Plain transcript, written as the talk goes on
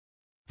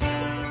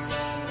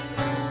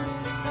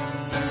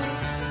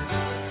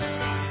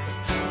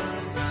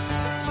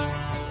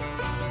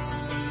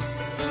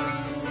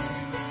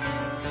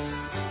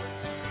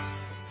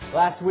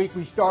Last week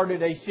we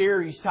started a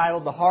series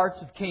titled The Hearts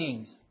of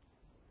Kings.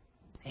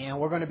 And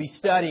we're going to be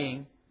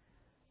studying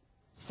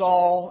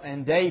Saul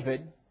and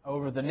David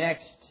over the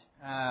next,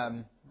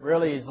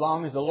 really as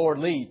long as the Lord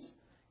leads.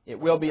 It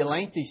will be a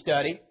lengthy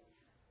study,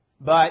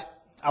 but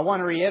I want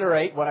to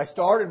reiterate what I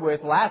started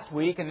with last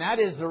week, and that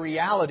is the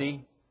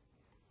reality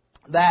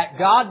that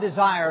God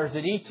desires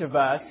that each of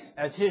us,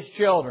 as His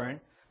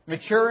children,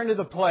 mature into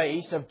the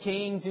place of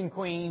kings and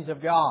queens of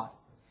God.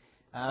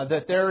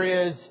 That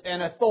there is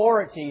an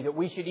authority that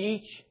we should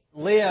each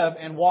live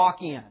and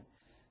walk in.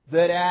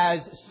 That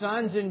as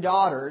sons and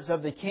daughters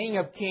of the King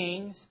of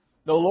Kings,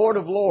 the Lord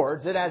of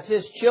Lords, that as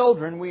His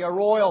children we are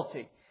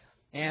royalty.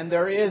 And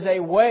there is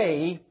a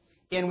way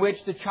in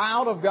which the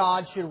child of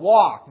God should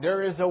walk.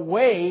 There is a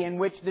way in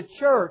which the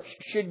church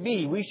should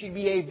be. We should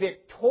be a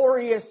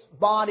victorious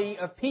body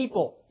of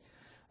people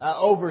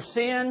over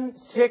sin,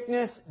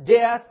 sickness,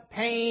 death,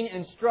 pain,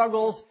 and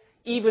struggles.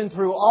 Even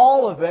through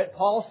all of it,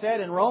 Paul said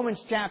in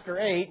Romans chapter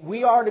 8,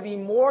 we are to be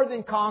more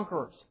than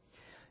conquerors.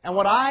 And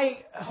what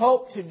I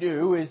hope to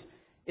do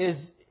is,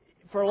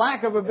 for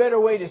lack of a better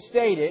way to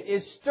state it,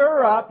 is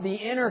stir up the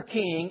inner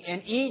king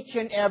in each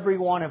and every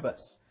one of us.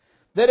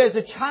 That as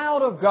a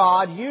child of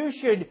God, you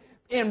should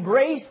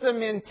embrace the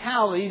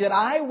mentality that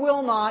I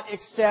will not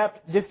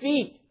accept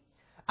defeat.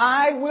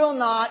 I will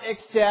not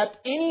accept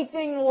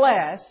anything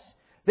less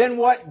than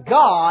what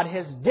God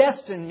has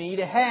destined me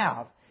to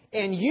have.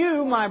 And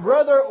you, my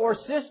brother or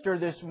sister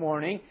this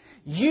morning,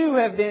 you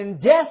have been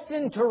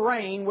destined to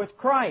reign with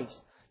Christ.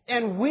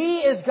 And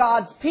we as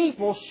God's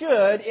people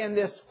should, in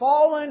this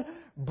fallen,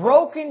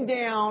 broken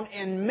down,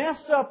 and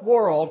messed up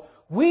world,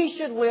 we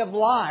should live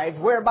lives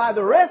whereby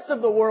the rest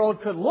of the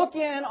world could look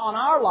in on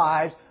our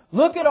lives,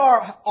 look at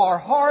our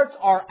hearts,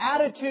 our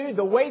attitude,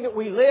 the way that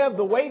we live,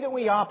 the way that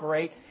we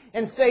operate,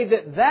 and say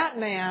that that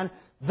man,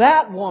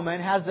 that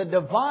woman has the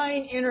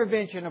divine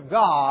intervention of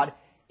God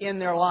in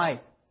their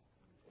life.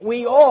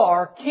 We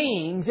are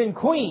kings and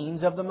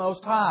queens of the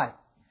Most High.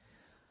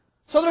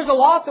 So there's a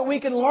lot that we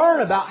can learn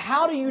about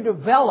how do you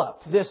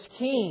develop this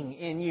king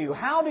in you?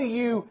 How do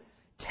you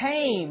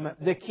tame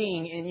the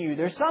king in you?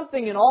 There's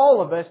something in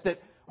all of us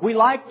that we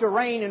like to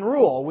reign and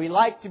rule. We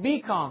like to be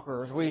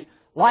conquerors. We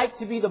like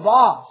to be the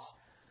boss.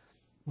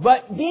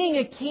 But being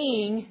a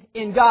king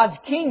in God's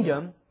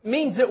kingdom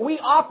means that we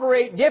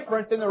operate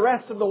different than the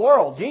rest of the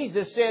world.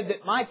 Jesus said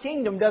that my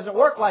kingdom doesn't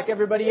work like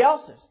everybody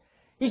else's.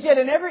 He said,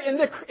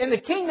 in the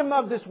kingdom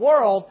of this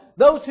world,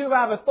 those who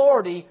have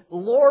authority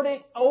lord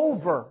it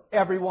over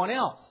everyone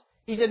else.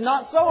 He said,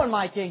 not so in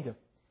my kingdom.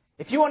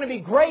 If you want to be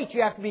great,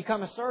 you have to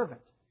become a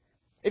servant.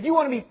 If you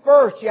want to be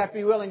first, you have to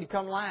be willing to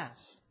come last.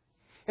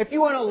 If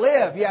you want to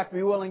live, you have to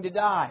be willing to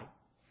die.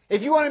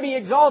 If you want to be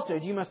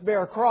exalted, you must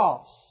bear a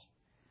cross.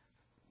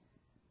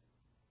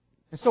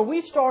 And so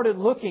we've started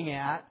looking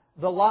at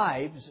the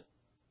lives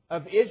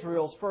of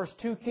Israel's first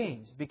two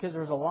kings because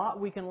there's a lot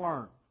we can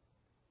learn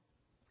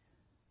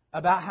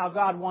about how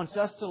God wants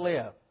us to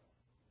live,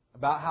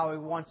 about how He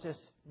wants us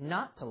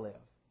not to live,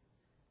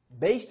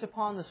 based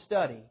upon the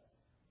study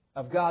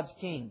of God's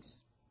kings.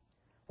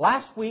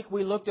 Last week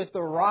we looked at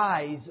the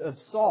rise of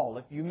Saul.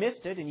 If you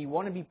missed it and you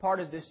want to be part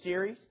of this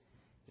series,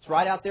 it's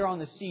right out there on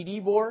the CD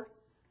board.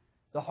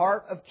 The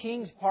Heart of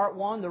Kings, Part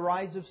 1, The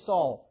Rise of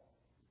Saul.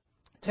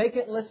 Take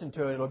it and listen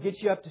to it. It'll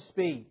get you up to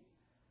speed.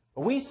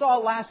 But we saw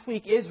last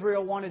week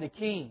Israel wanted a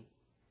king.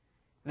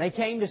 And they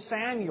came to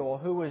Samuel,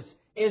 who was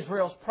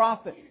Israel's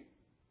prophet.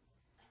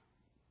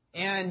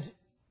 And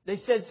they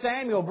said,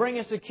 Samuel, bring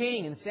us a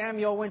king. And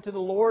Samuel went to the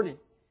Lord. And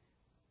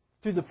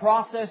through the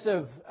process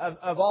of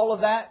all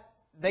of that,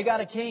 they got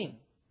a king.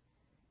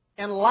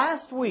 And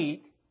last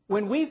week,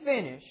 when we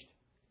finished,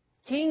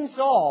 King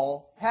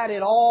Saul had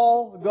it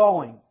all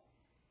going.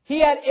 He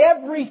had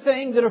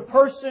everything that a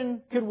person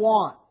could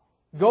want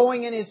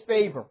going in his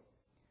favor.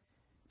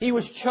 He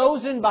was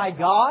chosen by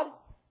God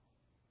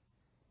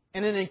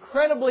in an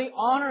incredibly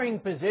honoring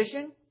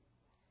position.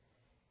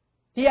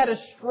 He had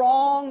a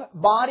strong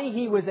body.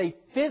 He was a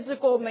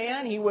physical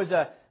man.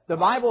 The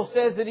Bible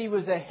says that he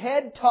was a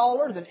head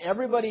taller than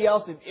everybody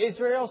else in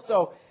Israel.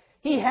 So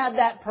he had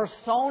that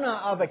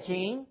persona of a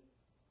king.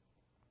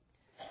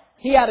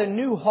 He had a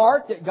new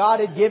heart that God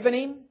had given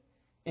him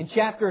in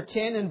chapter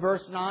 10 and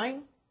verse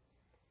 9.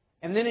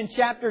 And then in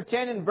chapter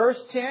 10 and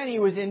verse 10, he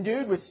was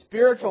endued with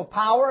spiritual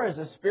power as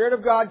the Spirit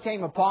of God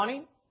came upon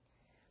him.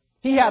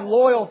 He had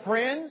loyal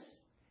friends.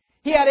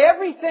 He had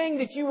everything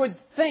that you would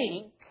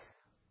think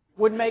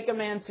would make a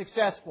man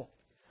successful.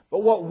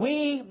 But what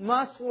we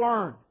must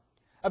learn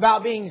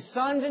about being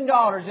sons and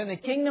daughters in the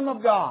kingdom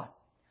of God,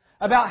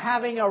 about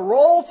having a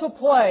role to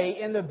play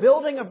in the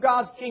building of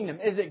God's kingdom,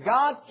 is that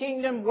God's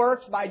kingdom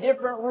works by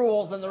different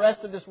rules than the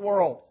rest of this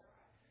world.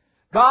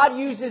 God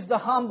uses the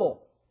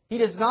humble. He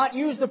does not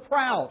use the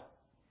proud.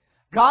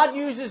 God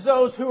uses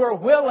those who are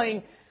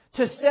willing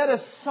to set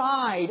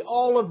aside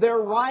all of their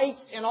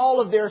rights and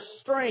all of their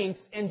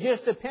strengths and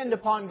just depend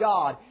upon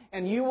God.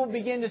 And you will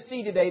begin to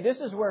see today, this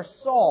is where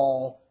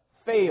Saul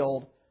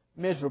failed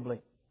miserably.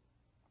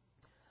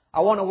 I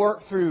want to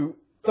work through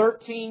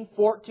 13,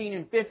 14,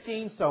 and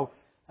 15. So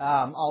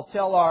I'll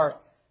tell our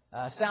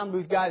sound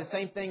booth guy the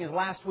same thing as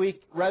last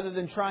week. Rather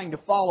than trying to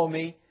follow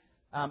me,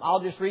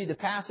 I'll just read the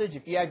passage.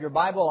 If you have your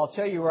Bible, I'll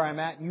tell you where I'm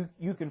at.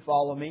 You can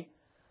follow me.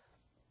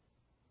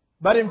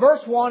 But in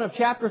verse 1 of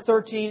chapter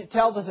 13, it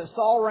tells us that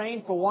Saul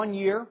reigned for 1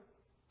 year.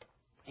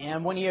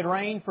 And when he had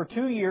reigned for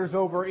 2 years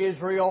over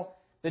Israel,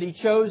 that he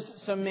chose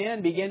some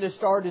men, began to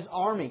start his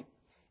army.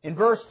 In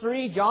verse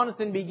 3,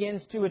 Jonathan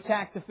begins to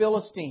attack the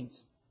Philistines.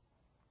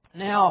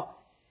 Now,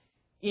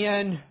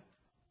 in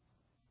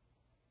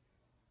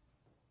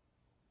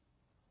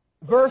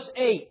verse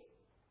 8,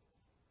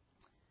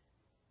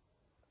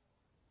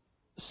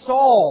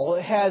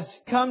 Saul has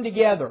come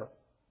together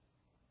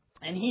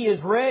and he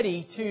is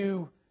ready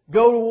to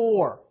go to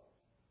war.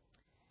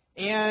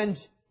 And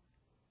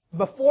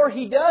before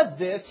he does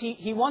this,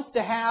 he wants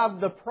to have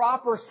the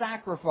proper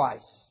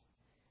sacrifice.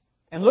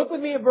 And look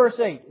with me at verse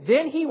 8.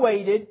 Then he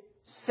waited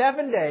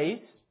 7 days,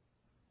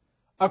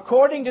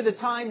 according to the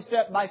time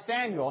set by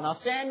Samuel. Now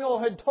Samuel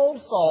had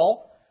told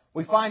Saul,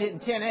 we find it in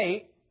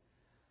 10:8,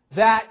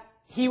 that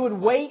he would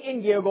wait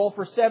in Gilgal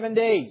for 7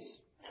 days.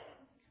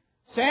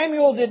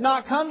 Samuel did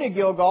not come to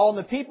Gilgal, and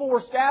the people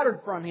were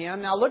scattered from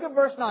him. Now look at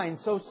verse 9.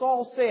 So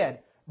Saul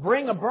said,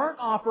 "Bring a burnt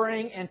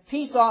offering and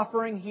peace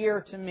offering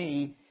here to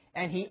me."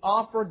 And he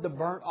offered the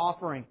burnt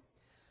offering.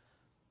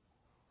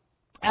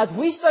 As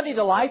we study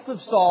the life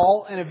of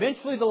Saul and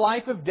eventually the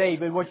life of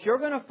David, what you're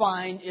going to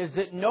find is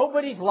that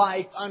nobody's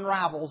life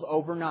unravels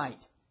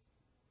overnight.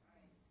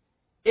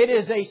 It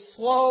is a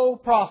slow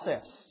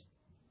process.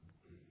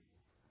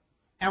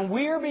 And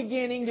we're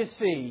beginning to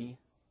see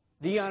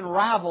the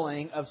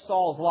unraveling of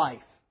Saul's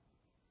life.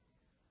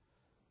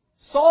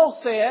 Saul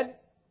said,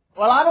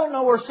 "Well, I don't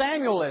know where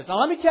Samuel is." Now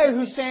let me tell you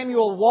who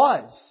Samuel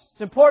was.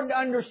 It's important to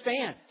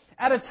understand.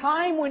 At a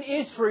time when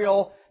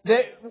Israel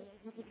that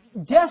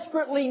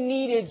desperately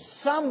needed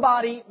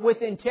somebody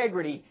with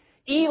integrity.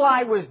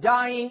 Eli was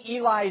dying.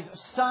 Eli's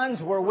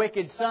sons were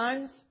wicked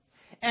sons.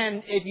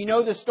 And if you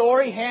know the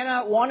story,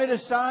 Hannah wanted a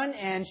son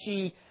and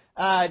she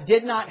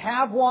did not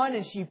have one.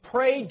 And she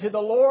prayed to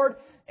the Lord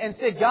and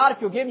said, "God,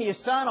 if you'll give me a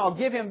son, I'll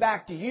give him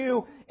back to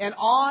you." And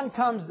on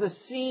comes the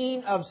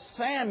scene of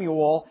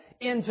Samuel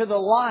into the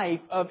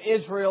life of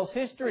Israel's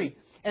history.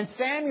 And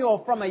Samuel,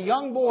 from a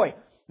young boy,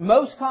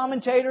 most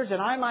commentators,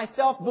 and I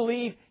myself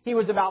believe, he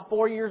was about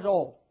 4 years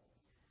old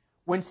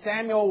when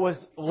Samuel was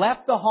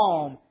left the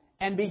home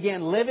and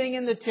began living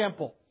in the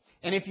temple.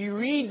 And if you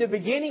read the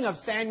beginning of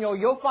Samuel,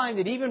 you'll find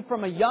that even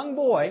from a young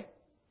boy,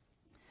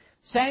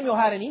 Samuel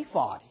had an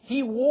ephod.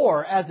 He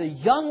wore, as a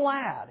young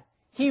lad,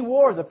 he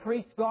wore the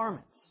priest's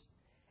garments.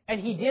 And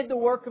he did the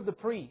work of the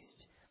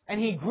priest. And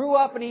he grew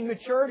up and he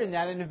matured in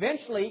that. And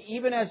eventually,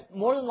 even as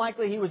more than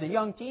likely he was a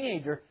young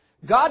teenager,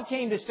 God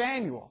came to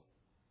Samuel.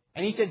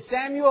 And He said,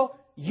 "Samuel,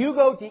 you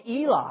go to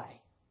Eli."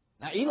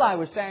 Now, Eli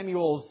was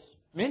Samuel's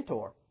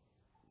mentor.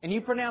 "And you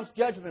pronounce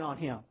judgment on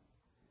him.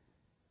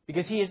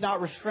 Because he has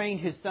not restrained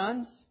his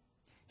sons.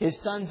 His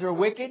sons are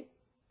wicked.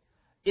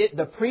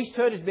 The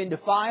priesthood has been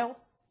defiled."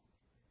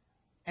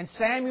 And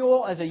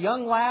Samuel, as a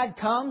young lad,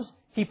 comes.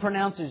 He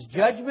pronounces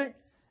judgment.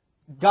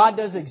 God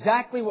does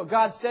exactly what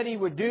God said He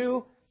would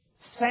do.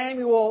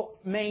 Samuel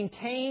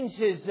maintains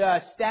his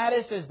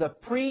status as the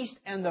priest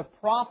and the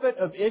prophet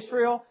of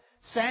Israel.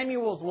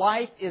 Samuel's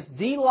life is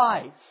the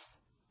life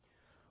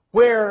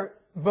where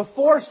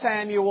before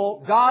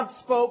Samuel, God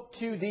spoke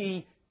to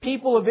the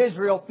people of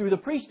Israel through the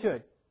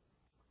priesthood.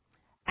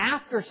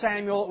 After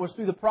Samuel, it was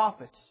through the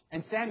prophets.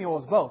 And Samuel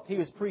was both. He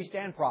was priest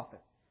and prophet.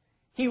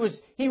 He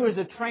was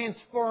a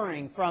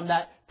transferring from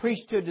that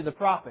priesthood to the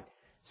prophet.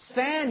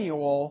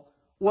 Samuel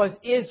was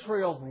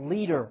Israel's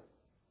leader.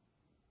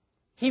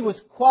 He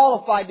was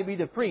qualified to be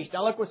the priest.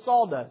 Now look what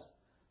Saul does.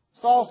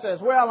 Saul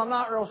says, "Well, I'm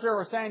not real sure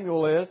where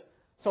Samuel is,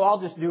 so I'll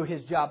just do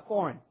his job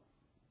for him.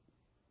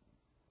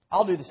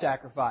 I'll do the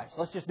sacrifice.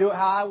 Let's just do it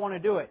how I want to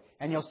do it."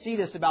 And you'll see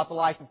this about the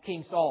life of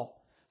King Saul.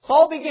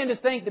 Saul began to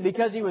think that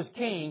because he was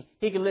king,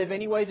 he could live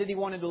any way that he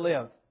wanted to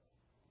live.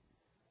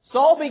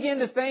 Saul began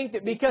to think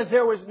that because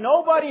there was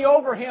nobody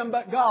over him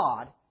but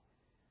God,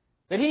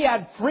 that he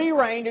had free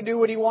reign to do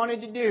what he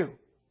wanted to do.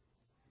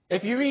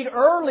 If you read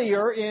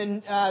earlier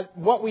in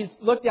what we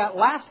looked at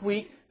last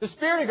week, the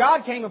Spirit of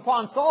God came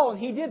upon Saul and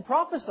he did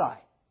prophesy.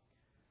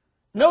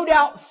 No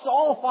doubt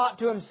Saul thought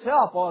to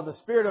himself, "Oh, the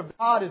Spirit of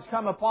God has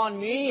come upon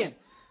me and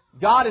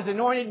God has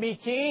anointed me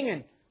king.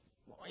 And,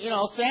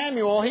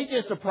 Samuel, he's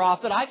just a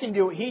prophet. I can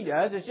do what he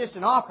does. It's just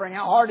an offering.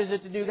 How hard is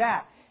it to do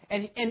that?"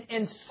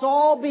 And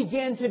Saul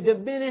began to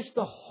diminish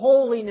the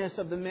holiness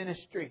of the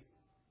ministry.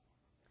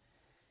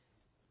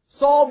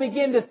 Saul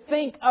began to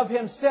think of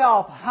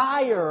himself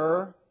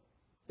higher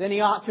than he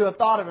ought to have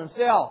thought of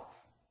himself.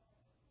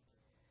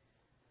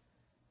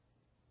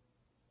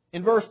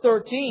 In verse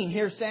 13,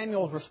 here's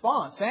Samuel's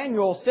response.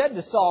 Samuel said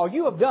to Saul,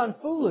 "You have done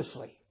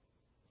foolishly.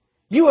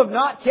 You have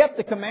not kept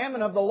the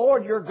commandment of the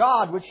Lord your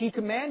God, which He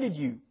commanded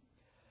you.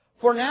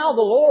 For now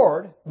the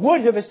Lord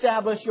would have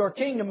established your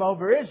kingdom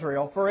over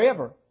Israel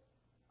forever.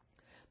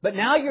 But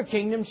now your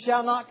kingdom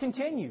shall not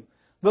continue.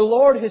 The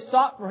Lord has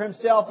sought for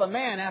Himself a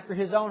man after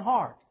His own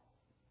heart."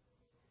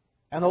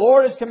 And the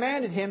Lord has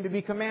commanded him to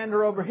be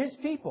commander over His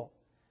people,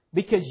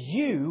 because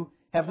you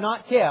have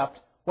not kept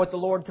what the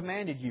Lord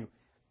commanded you.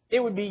 It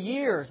would be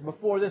years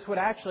before this would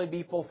actually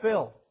be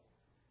fulfilled.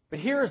 But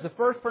here is the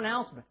first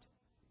pronouncement.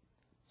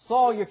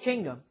 Saul, your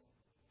kingdom,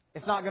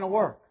 it's not going to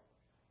work.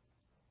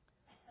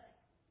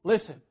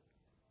 Listen.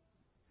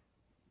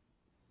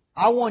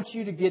 I want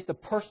you to get the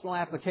personal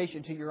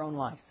application to your own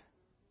life.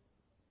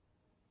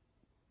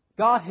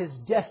 God has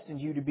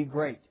destined you to be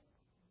great.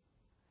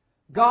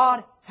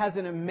 God has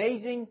an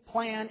amazing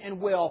plan and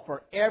will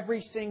for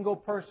every single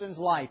person's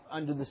life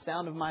under the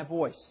sound of my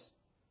voice.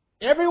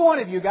 Every one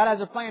of you, God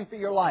has a plan for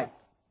your life.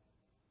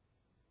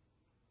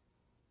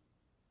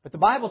 But the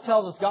Bible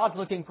tells us God's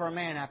looking for a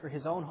man after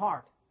His own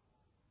heart.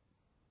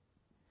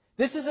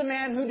 This is a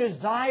man who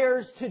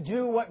desires to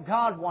do what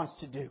God wants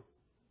to do.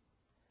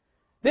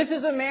 This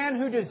is a man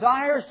who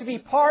desires to be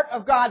part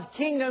of God's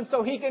kingdom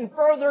so he can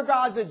further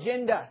God's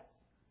agenda.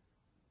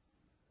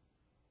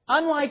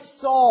 Unlike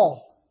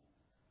Saul,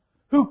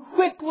 who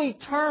quickly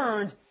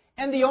turned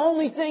and the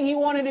only thing he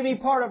wanted to be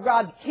part of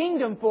God's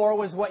kingdom for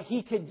was what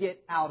he could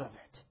get out of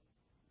it.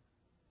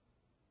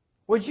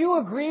 Would you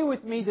agree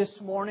with me this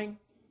morning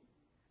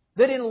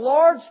that in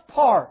large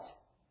part,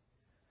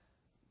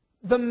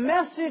 the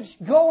message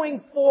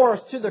going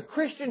forth to the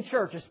Christian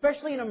church,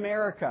 especially in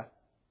America,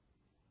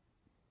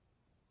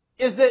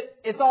 is that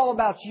it's all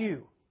about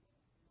you?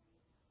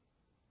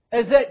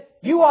 Is that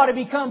you ought to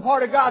become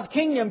part of God's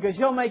kingdom because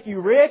He'll make you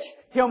rich,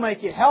 He'll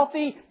make you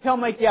healthy, He'll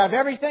make you have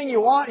everything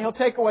you want, He'll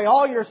take away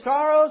all your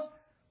sorrows.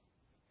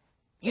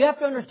 You have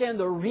to understand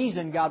the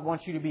reason God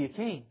wants you to be a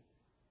king.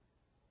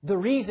 The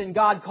reason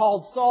God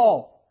called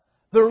Saul.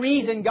 The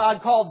reason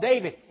God called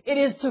David. It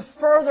is to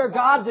further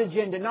God's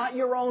agenda, not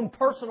your own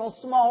personal,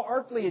 small,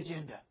 earthly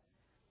agenda.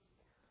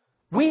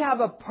 We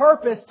have a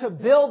purpose to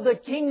build the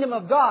kingdom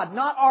of God,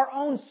 not our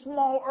own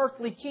small,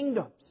 earthly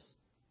kingdoms.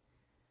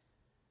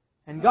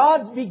 And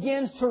God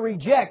begins to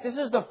reject. This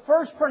is the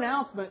first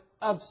pronouncement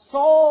of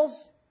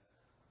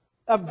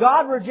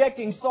God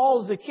rejecting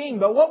Saul as the king.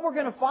 But what we're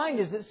going to find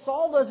is that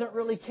Saul doesn't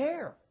really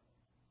care.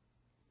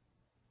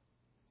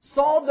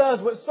 Saul does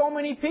what so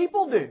many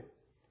people do.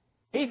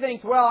 He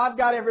thinks, well, I've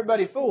got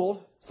everybody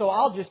fooled, so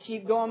I'll just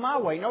keep going my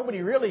way.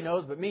 Nobody really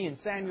knows but me and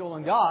Samuel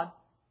and God.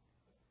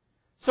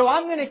 So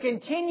I'm going to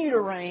continue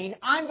to reign.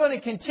 I'm going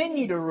to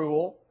continue to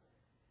rule.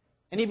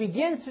 And he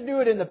begins to do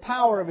it in the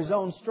power of his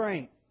own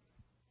strength.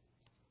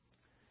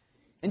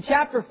 In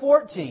chapter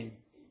 14,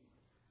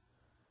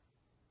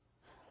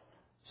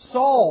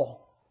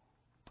 Saul,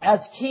 as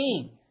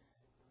king,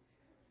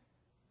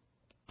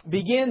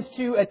 begins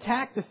to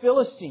attack the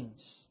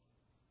Philistines.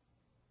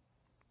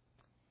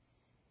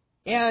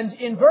 And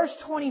in verse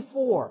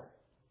 24,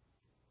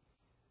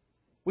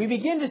 we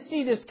begin to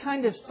see this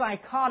kind of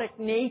psychotic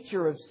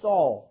nature of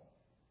Saul.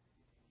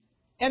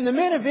 And the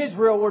men of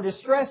Israel were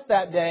distressed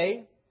that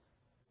day.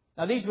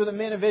 Now these were the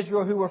men of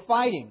Israel who were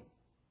fighting.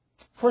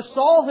 For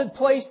Saul had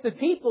placed the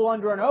people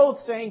under an oath,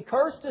 saying,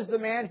 "Cursed is the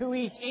man who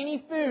eats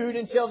any food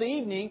until the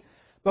evening,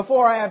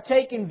 before I have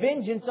taken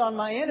vengeance on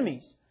my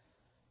enemies."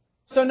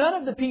 So none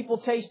of the people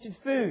tasted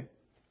food.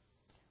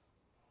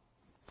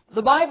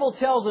 The Bible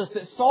tells us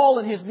that Saul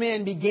and his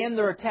men began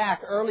their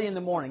attack early in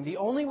the morning. The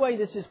only way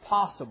this is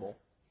possible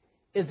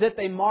is that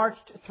they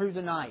marched through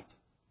the night,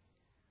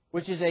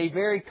 which is a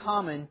very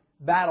common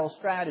battle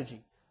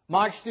strategy.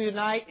 March through the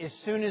night as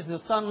soon as the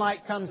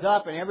sunlight comes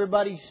up and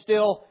everybody's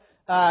still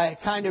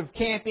kind of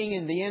camping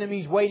and the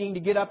enemy's waiting to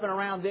get up and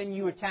around, then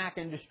you attack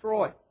and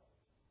destroy.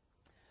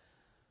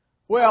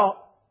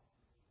 Well,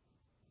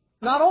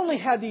 not only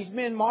had these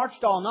men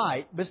marched all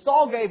night, but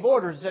Saul gave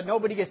orders that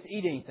nobody gets to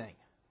eat anything.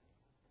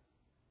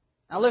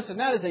 Now listen,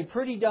 that is a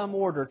pretty dumb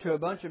order to a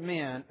bunch of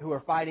men who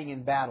are fighting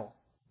in battle.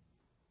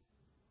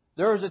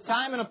 There is a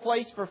time and a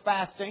place for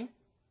fasting.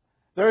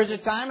 There is a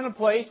time and a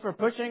place for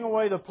pushing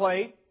away the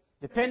plate,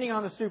 depending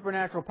on the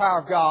supernatural power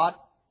of God.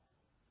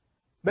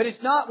 But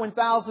it's not when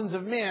thousands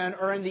of men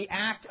are in the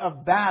act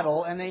of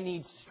battle and they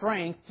need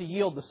strength to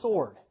yield the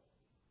sword.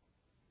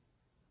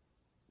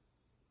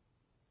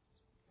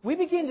 We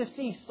begin to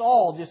see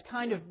Saul just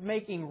kind of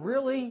making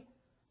really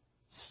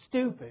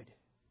stupid,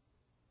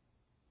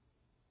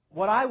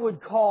 what I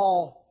would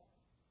call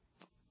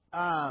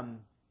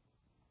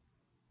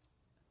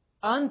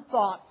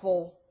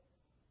unthoughtful,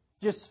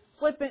 just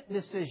flippant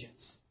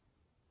decisions.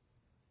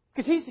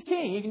 Because he's the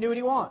king. He can do what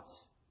he wants.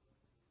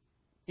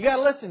 You got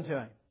to listen to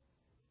him.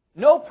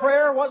 No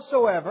prayer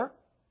whatsoever.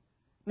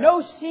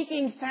 No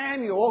seeking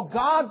Samuel,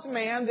 God's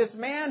man, this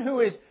man who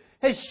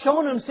has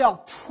shown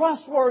himself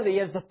trustworthy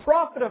as the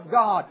prophet of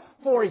God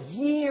for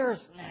years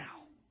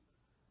now.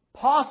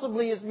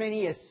 Possibly as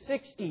many as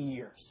 60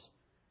 years.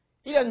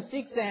 He doesn't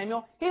seek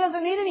Samuel. He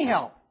doesn't need any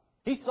help.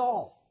 He's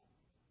Saul.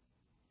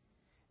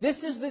 This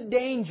is the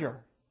danger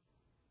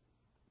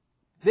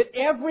that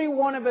every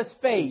one of us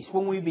face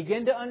when we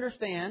begin to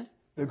understand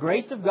the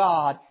grace of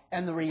God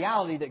and the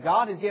reality that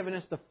God has given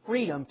us the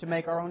freedom to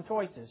make our own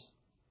choices.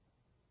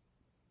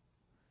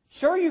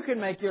 Sure, you can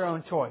make your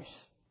own choice.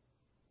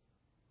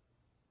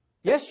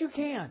 Yes, you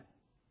can.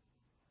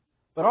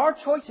 But our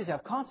choices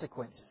have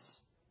consequences.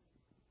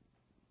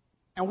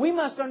 And we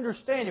must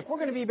understand, if we're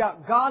going to be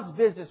about God's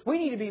business, we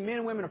need to be men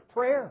and women of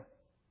prayer.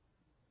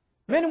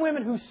 Men and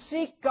women who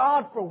seek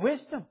God for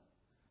wisdom.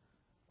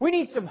 We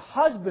need some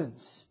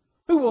husbands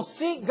who will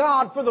seek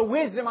God for the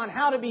wisdom on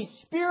how to be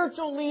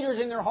spiritual leaders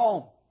in their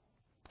home.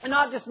 And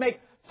not just make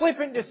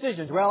flippant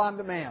decisions. Well, I'm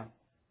the man.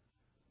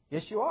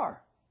 Yes, you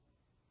are.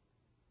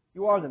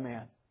 You are the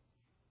man.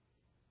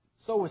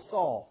 So was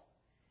Saul.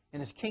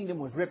 And his kingdom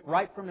was ripped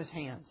right from his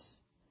hands.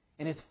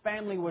 And his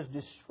family was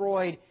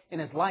destroyed. And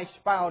his life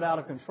spiraled out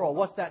of control.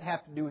 What's that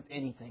have to do with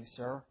anything,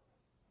 sir?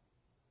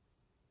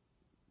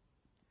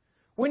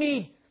 We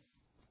need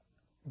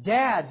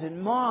dads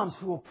and moms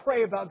who will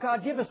pray about,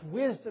 God, give us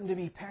wisdom to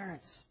be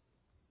parents.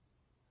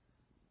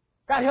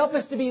 God, help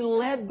us to be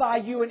led by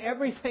You in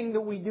everything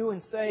that we do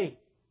and say.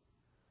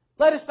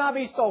 Let us not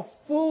be so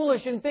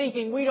foolish in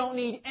thinking we don't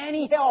need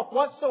any help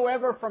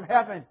whatsoever from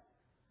heaven.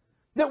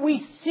 That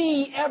we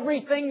see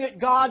everything that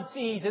God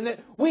sees and that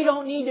we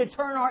don't need to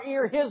turn our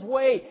ear His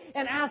way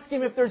and ask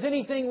Him if there's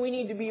anything we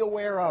need to be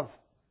aware of.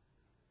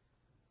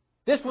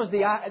 This was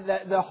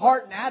the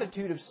heart and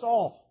attitude of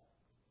Saul.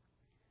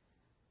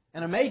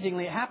 And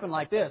amazingly, it happened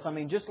like this.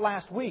 Just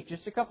last week,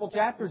 just a couple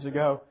chapters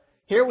ago,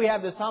 here we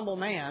have this humble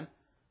man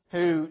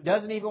who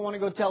doesn't even want to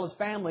go tell his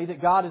family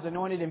that God has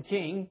anointed him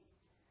king.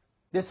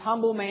 This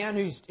humble man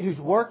who's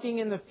working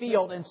in the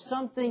field, and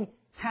something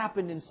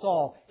happened in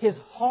Saul. His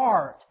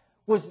heart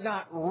was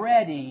not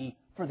ready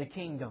for the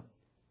kingdom.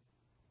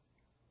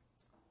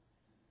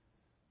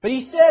 But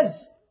he says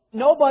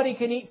nobody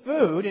can eat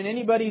food, and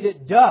anybody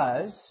that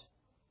does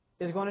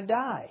is going to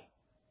die.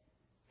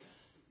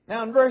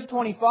 Now in verse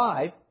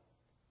 25,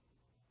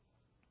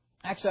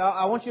 actually,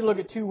 I want you to look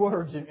at two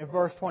words in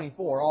verse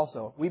 24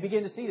 also. We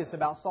begin to see this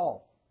about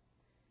Saul.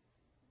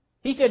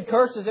 He said,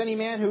 "Cursed is any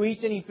man who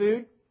eats any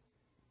food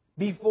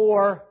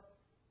before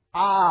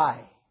I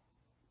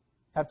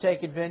have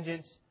taken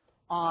vengeance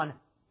on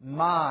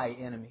my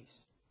enemies."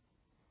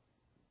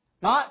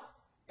 Not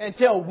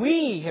until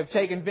we have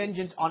taken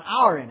vengeance on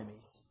our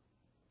enemies.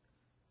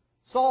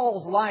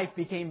 Saul's life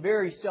became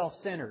very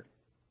self-centered.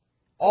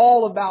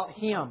 All about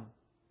him.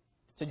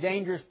 It's a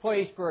dangerous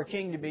place for a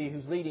king to be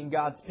who's leading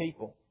God's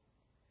people.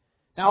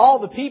 Now all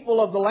the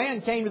people of the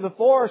land came to the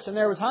forest and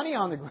there was honey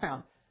on the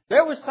ground.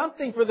 There was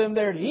something for them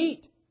there to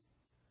eat.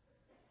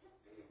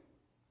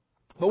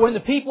 But when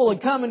the people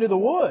had come into the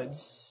woods,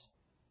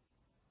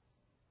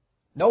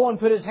 no one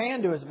put his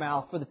hand to his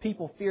mouth, for the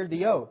people feared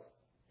the oath.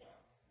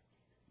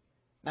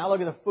 Now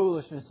look at the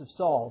foolishness of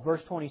Saul.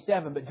 Verse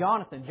 27, but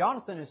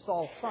Jonathan is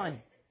Saul's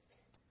son.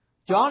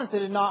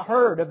 Jonathan had not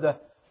heard of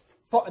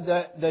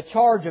the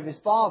charge of his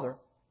father.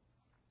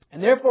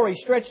 And therefore he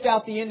stretched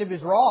out the end of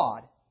his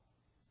rod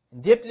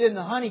and dipped it in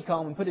the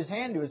honeycomb and put his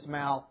hand to his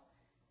mouth,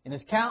 and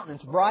his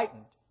countenance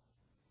brightened.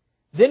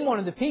 Then one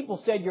of the people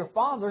said, "Your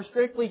father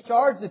strictly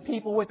charged the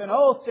people with an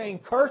oath, saying,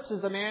 'Cursed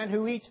is the man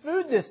who eats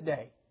food this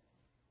day.'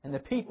 And the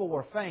people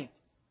were faint."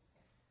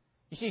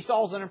 You see,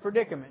 Saul's in a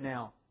predicament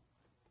now.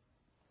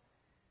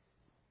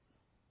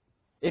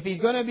 If he's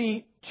going to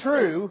be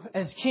true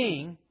as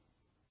king,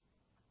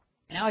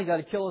 now he's got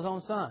to kill his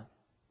own son.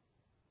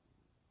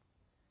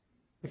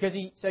 Because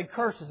he said,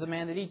 "Cursed is the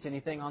man that eats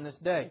anything on this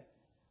day."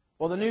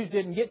 Well, the news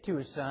didn't get to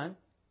his son,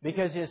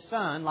 because his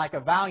son, like a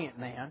valiant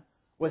man,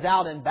 was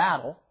out in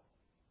battle.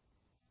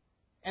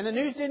 And the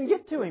news didn't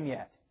get to him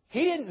yet.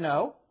 He didn't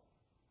know.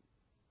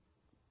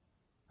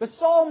 But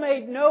Saul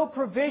made no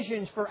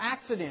provisions for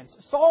accidents.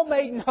 Saul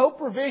made no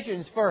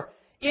provisions for,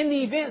 in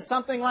the event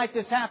something like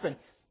this happened.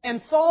 And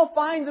Saul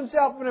finds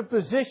himself in a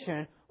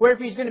position where if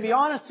he's going to be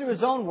honest to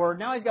his own word,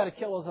 now he's got to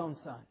kill his own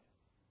son.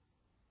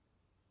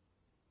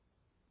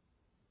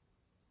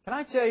 Can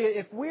I tell you,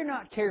 if we're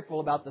not careful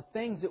about the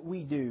things that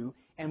we do,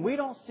 and we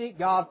don't seek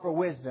God for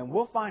wisdom,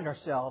 we'll find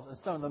ourselves in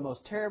some of the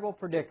most terrible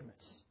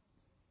predicaments.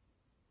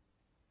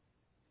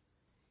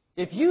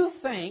 If you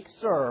think,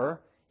 sir,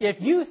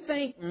 if you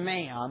think,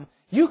 ma'am,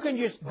 you can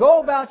just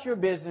go about your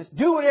business,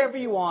 do whatever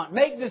you want,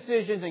 make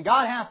decisions, and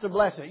God has to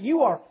bless it,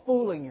 you are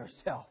fooling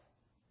yourself.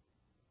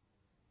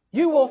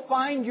 You will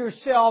find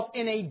yourself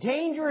in a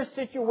dangerous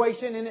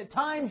situation, and at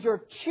times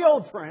your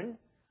children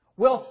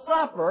will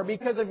suffer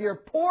because of your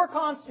poor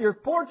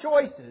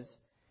choices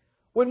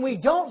when we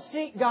don't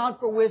seek God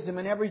for wisdom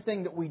in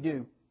everything that we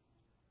do.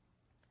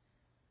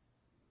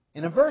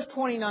 And in verse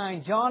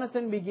 29,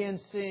 Jonathan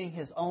begins seeing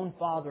his own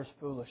father's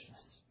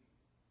foolishness.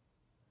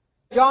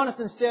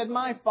 Jonathan said,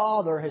 "My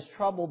father has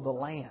troubled the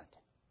land.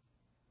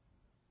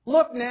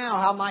 Look now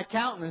how my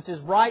countenance is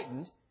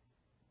brightened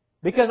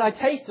because I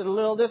tasted a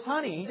little of this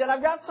honey." He said,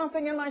 "I've got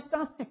something in my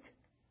stomach.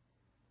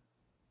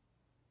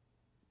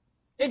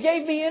 It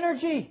gave me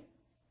energy."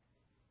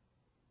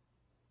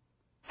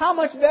 How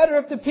much better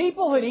if the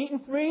people had eaten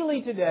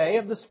freely today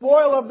of the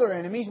spoil of their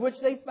enemies which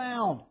they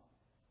found.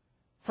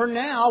 For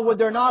now would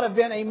there not have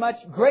been a much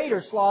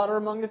greater slaughter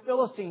among the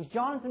Philistines.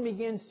 Jonathan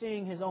begins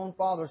seeing his own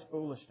father's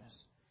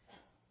foolishness.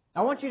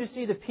 I want you to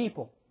see the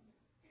people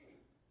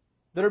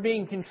that are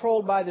being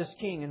controlled by this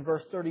king in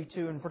verse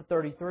 32 and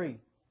 33.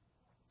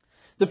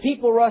 The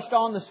people rushed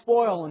on the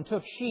spoil and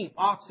took sheep,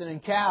 oxen,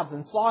 and calves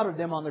and slaughtered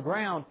them on the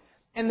ground,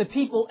 and the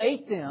people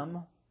ate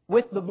them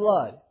with the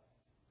blood.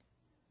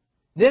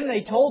 Then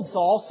they told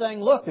Saul,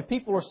 saying, "Look, the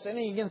people are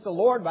sinning against the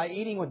Lord by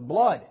eating with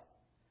blood."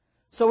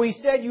 So he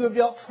said, "You have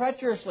dealt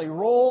treacherously.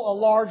 Roll a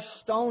large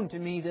stone to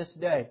me this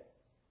day."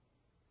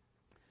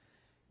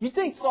 You'd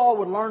think Saul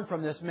would learn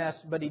from this mess,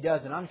 but he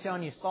doesn't. I'm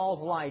telling you, Saul's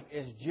life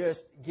is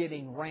just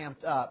getting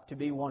ramped up to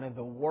be one of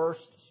the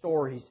worst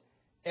stories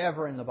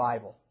ever in the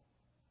Bible.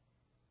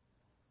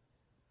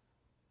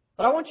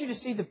 But I want you to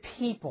see the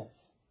people.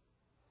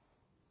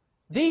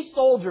 These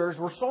soldiers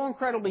were so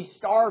incredibly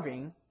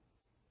starving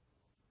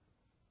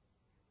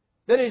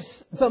that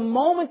the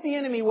moment the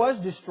enemy was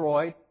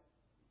destroyed,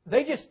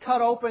 they just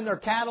cut open their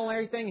cattle and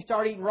everything and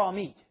started eating raw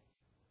meat,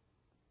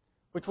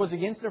 which was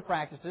against their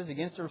practices,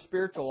 against their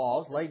spiritual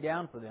laws laid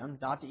down for them,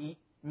 not to eat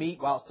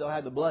meat while it still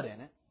had the blood in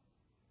it.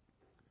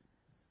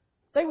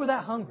 They were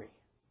that hungry.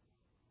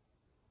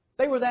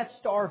 They were that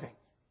starving.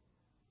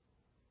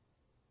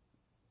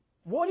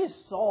 What is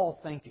Saul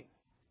thinking?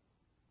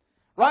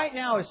 Right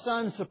now his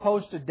son's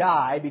supposed to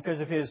die because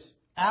of his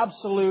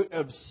absolute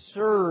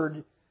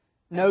absurd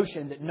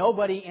notion that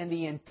nobody in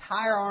the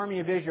entire army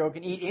of Israel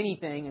can eat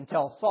anything and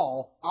tell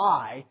Saul,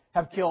 "I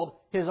have killed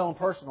his own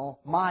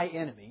my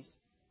enemies."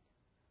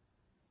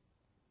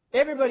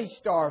 Everybody's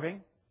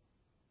starving.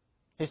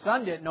 His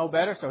son didn't know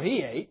better, so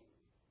he ate.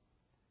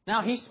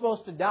 Now he's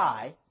supposed to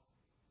die.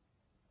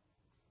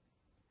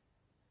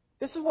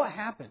 This is what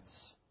happens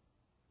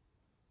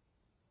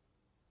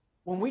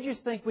when we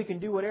just think we can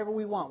do whatever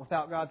we want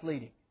without God's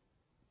leading.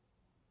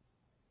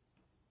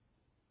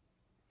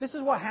 This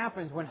is what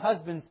happens when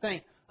husbands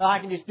think, "I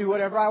can just do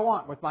whatever I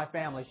want with my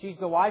family. She's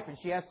the wife and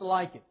she has to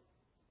like it."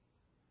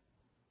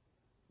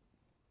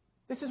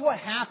 This is what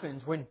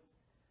happens when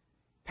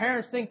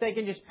parents think they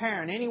can just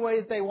parent any way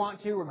that they want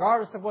to,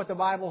 regardless of what the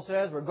Bible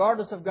says,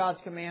 regardless of God's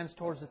commands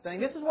towards the thing.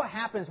 This is what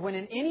happens when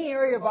in any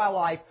area of our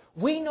life,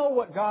 we know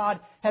what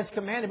God has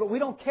commanded, but we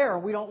don't care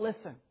and we don't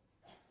listen.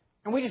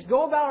 And we just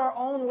go about our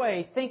own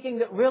way, thinking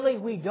that really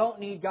we don't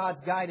need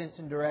God's guidance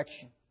and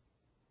direction.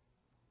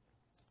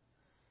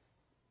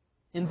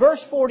 In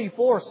verse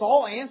 44,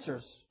 Saul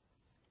answers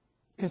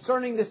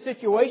concerning the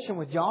situation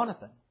with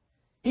Jonathan.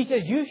 He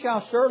says, "You shall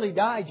surely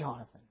die,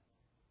 Jonathan."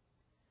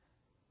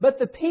 But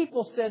the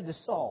people said to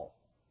Saul,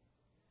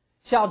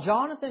 "Shall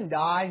Jonathan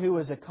die who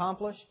has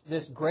accomplished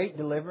this great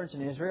deliverance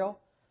in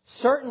Israel?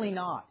 Certainly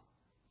not.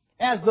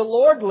 As the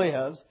Lord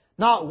lives,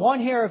 not one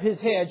hair of his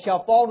head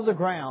shall fall to the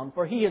ground,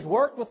 for he has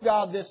worked with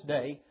God this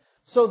day."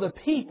 So the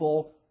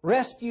people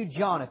rescued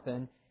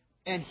Jonathan,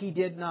 and he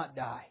did not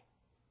die.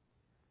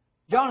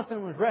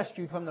 Jonathan was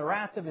rescued from the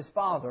wrath of his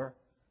father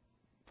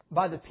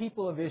by the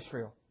people of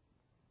Israel.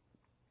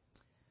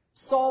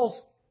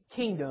 Saul's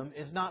kingdom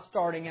is not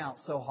starting out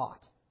so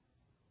hot.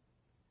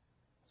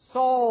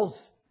 Saul's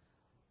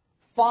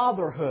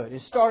fatherhood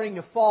is starting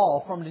to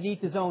fall from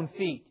beneath his own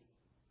feet.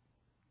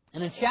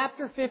 And in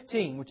chapter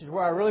 15, which is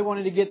where I really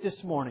wanted to get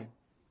this morning,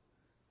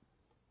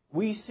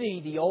 we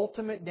see the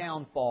ultimate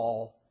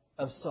downfall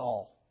of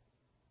Saul.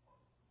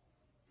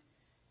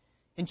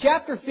 In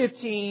chapter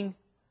 15,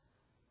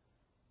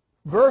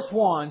 verse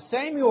 1,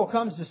 Samuel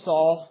comes to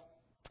Saul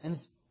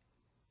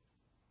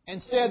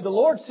and said, "The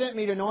Lord sent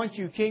me to anoint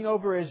you king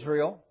over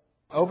Israel,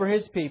 over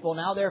His people.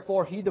 Now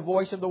therefore heed the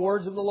voice of the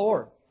words of the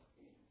Lord.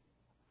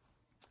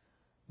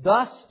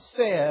 Thus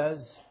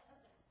says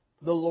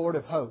the Lord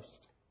of hosts."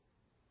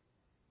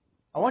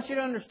 I want you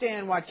to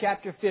understand why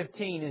chapter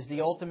 15 is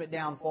the ultimate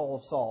downfall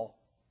of Saul.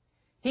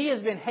 He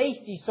has been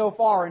hasty so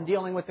far in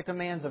dealing with the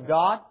commands of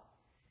God.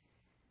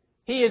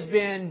 He has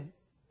been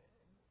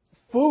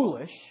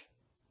foolish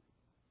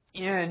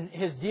in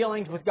his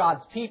dealings with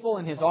God's people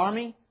and His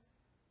army.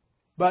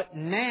 But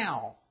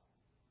now,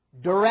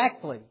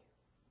 directly,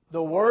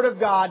 the Word of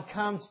God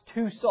comes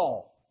to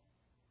Saul.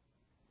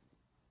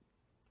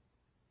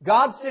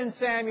 God sends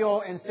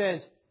Samuel and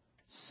says,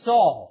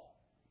 "Saul,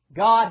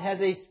 God has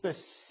a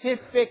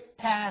specific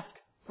task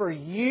for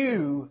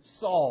you,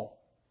 Saul."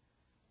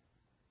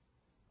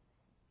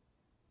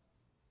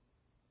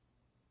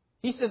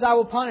 He says, "I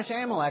will punish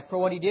Amalek for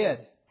what he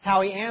did,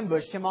 how he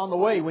ambushed him on the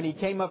way when he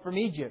came up from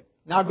Egypt.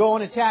 Now go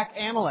and attack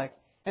Amalek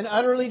and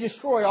utterly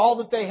destroy all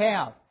that they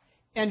have.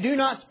 And do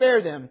not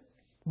spare them,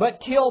 but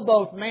kill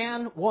both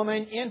man,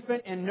 woman,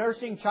 infant, and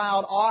nursing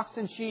child, ox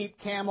and sheep,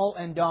 camel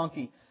and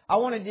donkey." I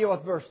want to deal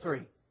with verse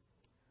 3.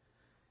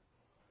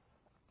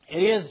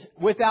 It is,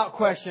 without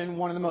question,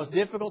 one of the most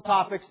difficult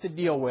topics to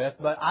deal with,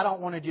 but I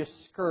don't want to just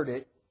skirt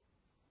it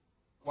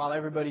while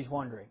everybody's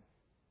wondering.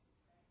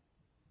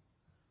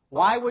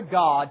 Why would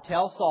God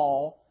tell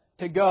Saul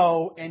to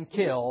go and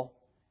kill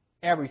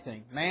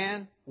everything?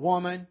 Man,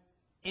 woman,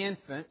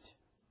 infant,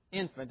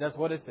 that's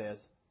what it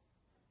says.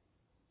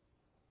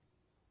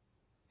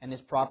 And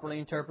it's properly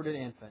interpreted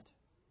infant.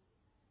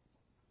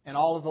 And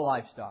all of the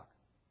livestock.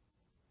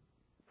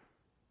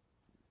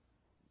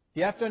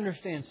 You have to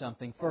understand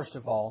something, first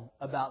of all,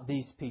 about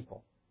these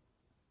people.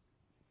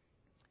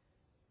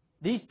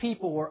 These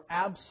people were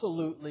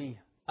absolutely,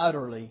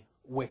 utterly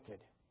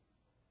wicked.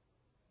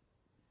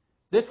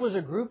 This was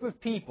a group of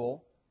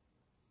people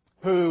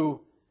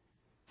who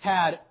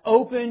had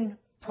open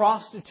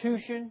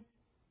prostitution,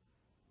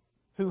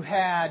 who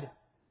had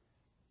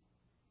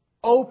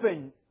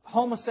open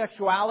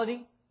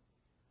homosexuality,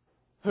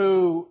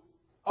 who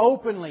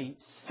openly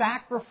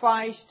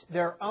sacrificed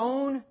their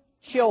own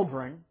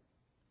children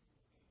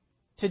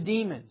to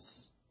demons.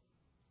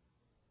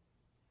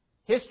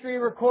 History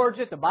records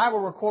it, the Bible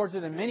records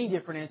it in many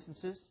different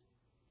instances.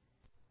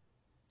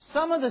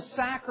 Some of the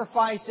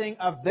sacrificing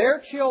of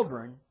their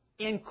children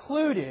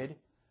included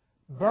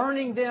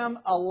burning them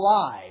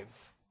alive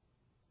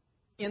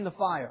in the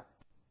fire.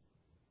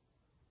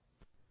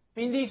 I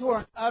mean, these were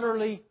an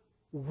utterly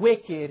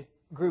wicked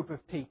group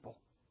of people.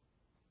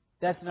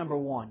 That's number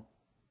one.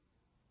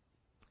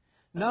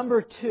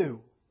 Number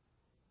two,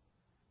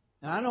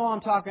 and I know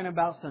I'm talking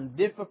about some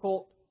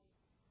difficult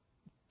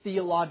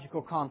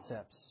theological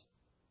concepts,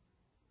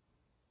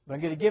 but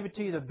I'm going to give it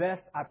to you the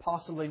best I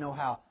possibly know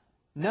how.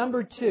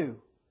 Number two,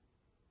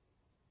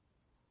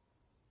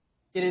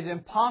 it is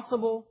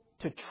impossible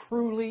to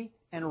truly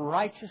and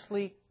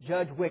righteously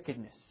judge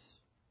wickedness,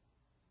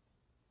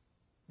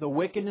 the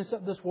wickedness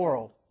of this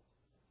world,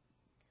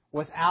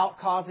 without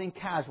causing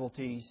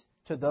casualties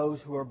to those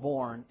who are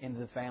born into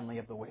the family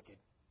of the wicked.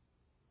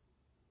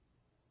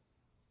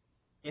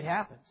 It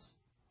happens.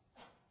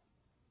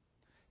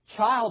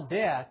 Child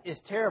death is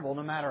terrible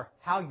no matter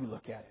how you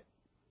look at it.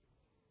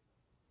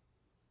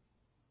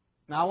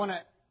 Now I want to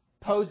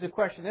pose the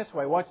question this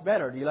way. What's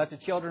better? Do you let the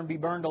children be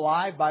burned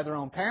alive by their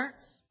own parents?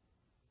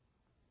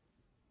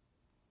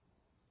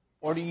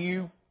 Or do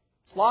you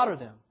slaughter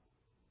them?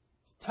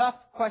 It's a tough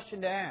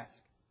question to ask.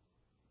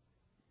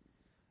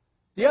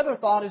 The other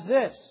thought is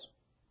this.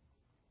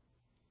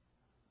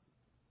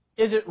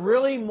 Is it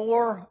really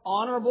more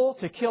honorable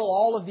to kill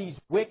all of these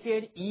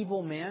wicked,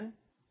 evil men?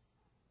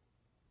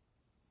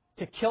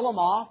 To kill them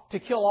off? To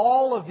kill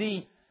all of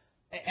the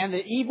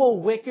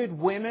evil, wicked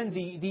women,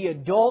 the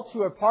adults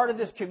who are part of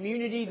this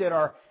community that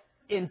are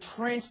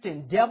entrenched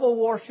in devil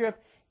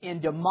worship, in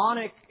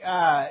demonic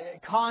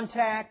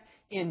contact,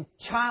 in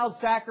child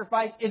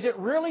sacrifice? Is it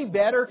really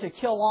better to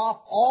kill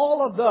off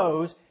all of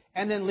those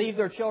and then leave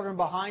their children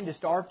behind to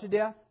starve to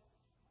death?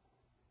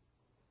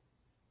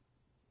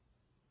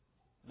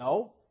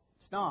 No,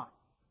 it's not.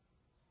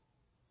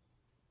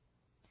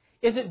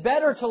 Is it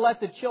better to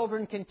let the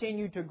children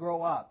continue to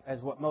grow up,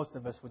 as what most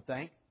of us would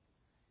think,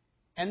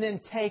 and then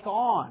take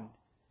on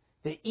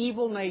the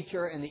evil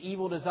nature and the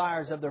evil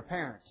desires of their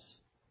parents,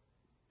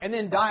 and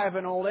then die of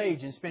an old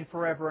age and spend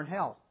forever in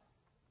hell?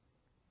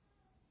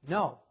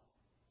 No.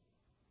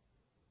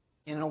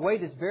 In a way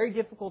that's very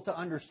difficult to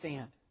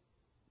understand.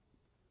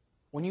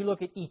 When you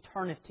look at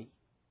eternity,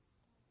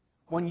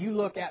 when you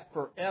look at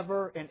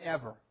forever and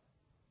ever,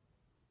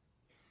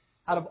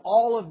 out of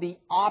all of the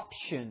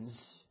options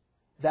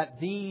that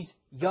these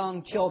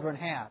young children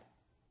had,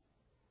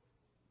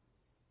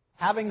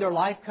 having their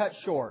life cut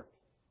short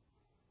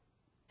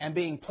and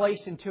being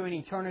placed into an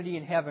eternity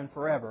in heaven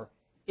forever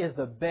is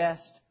the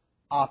best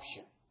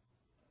option.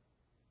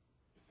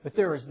 But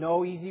there is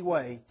no easy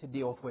way to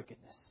deal with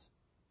wickedness.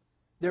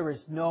 There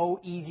is no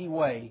easy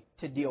way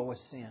to deal with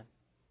sin.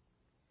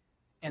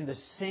 And the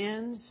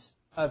sins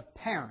of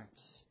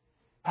parents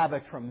have a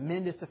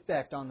tremendous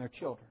effect on their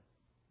children.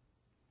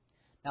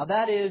 Now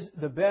that is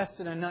the best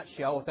in a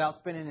nutshell, without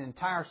spending an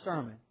entire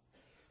sermon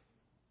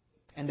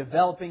and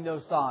developing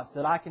those thoughts,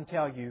 that I can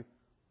tell you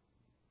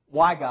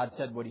why God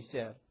said what He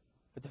said.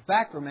 But the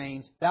fact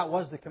remains, that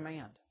was the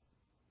command.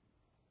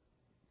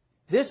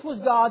 This was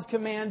God's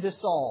command to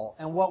Saul,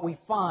 and what we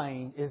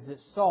find is that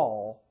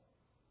Saul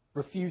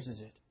refuses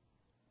it.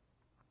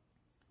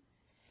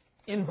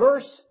 In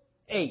verse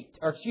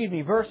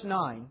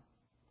 9,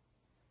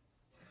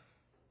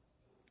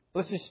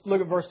 let's just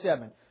look at verse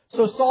 7.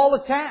 So Saul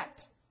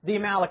attacked the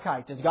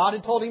Amalekites, as God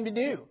had told him to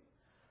do,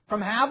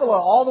 from Havilah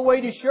all the way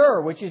to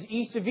Shur, which is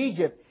east of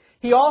Egypt.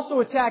 He also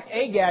attacked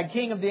Agag,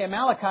 king of the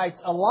Amalekites,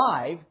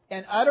 alive,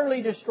 and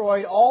utterly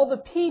destroyed all the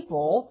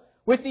people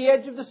with the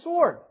edge of the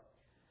sword.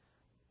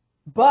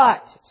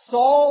 But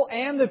Saul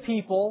and the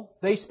people,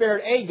 they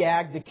spared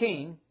Agag, the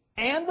king,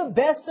 and the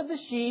best of the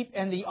sheep,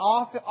 and the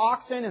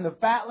oxen, and the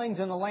fatlings,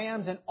 and the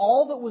lambs, and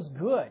all that was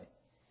good,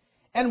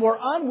 and were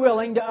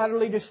unwilling to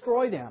utterly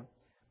destroy them.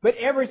 But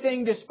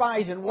everything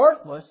despised and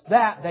worthless,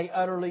 that they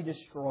utterly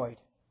destroyed.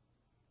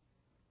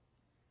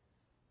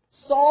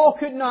 Saul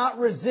could not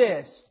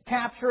resist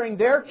capturing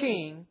their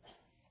king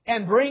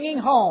and bringing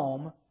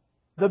home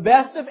the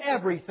best of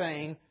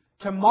everything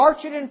to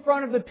march it in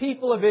front of the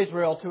people of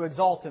Israel to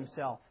exalt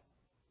himself.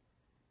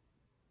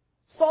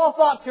 Saul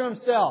thought to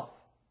himself,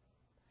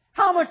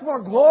 how much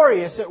more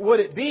glorious would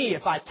it be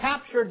if I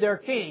captured their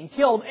king,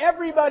 killed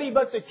everybody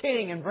but the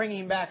king, and bring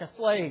him back a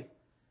slave?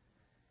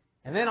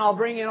 And then I'll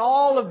bring in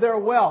all of their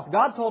wealth.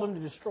 God told him to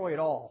destroy it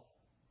all.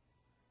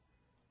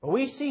 But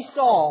we see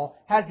Saul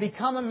has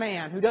become a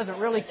man who doesn't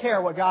really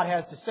care what God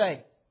has to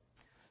say.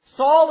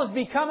 Saul has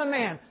become a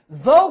man,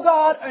 though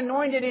God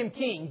anointed him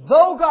king,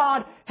 though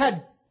God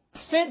had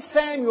sent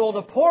Samuel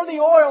to pour the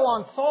oil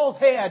on Saul's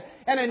head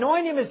and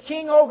anoint him as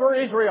king over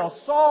Israel.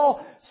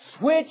 Saul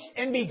switched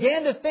and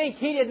began to think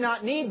he did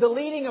not need the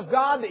leading of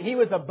God, that he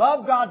was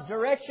above God's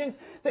directions,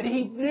 that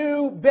he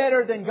knew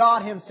better than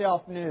God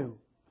Himself knew.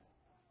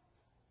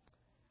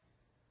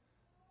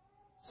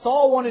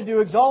 Saul wanted to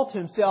exalt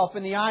himself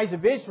in the eyes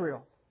of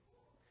Israel.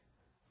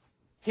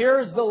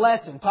 Here's the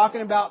lesson,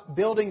 talking about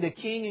building the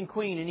king and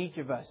queen in each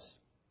of us.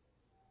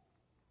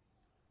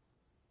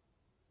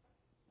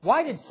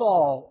 Why did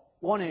Saul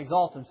want to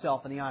exalt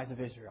himself in the eyes of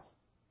Israel?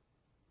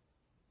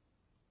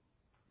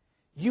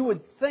 You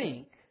would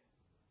think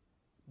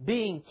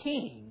being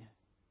king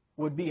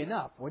would be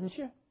enough, wouldn't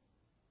you?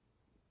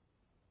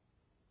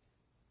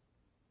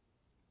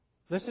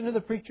 Listen to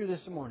the preacher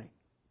this morning.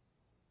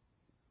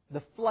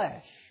 The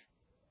flesh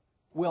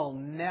will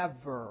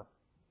never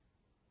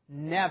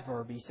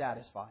be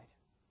satisfied.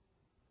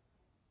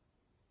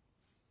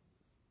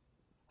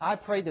 I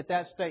pray that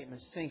that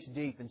statement sinks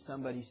deep in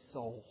somebody's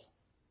soul.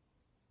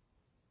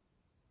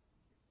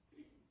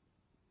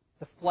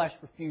 The flesh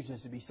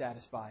refuses to be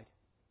satisfied.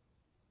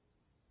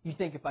 You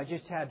think, if I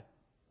just had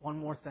one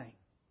more thing,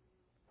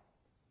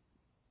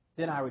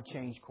 then I would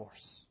change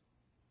course.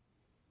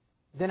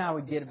 Then I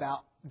would get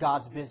about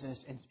God's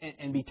business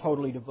and be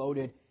totally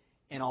devoted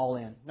and all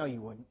in. No,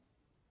 you wouldn't.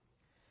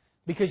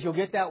 Because you'll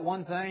get that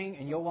one thing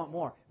and you'll want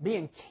more.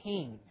 Being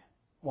king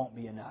won't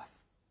be enough.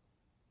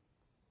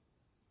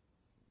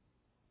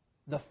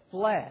 The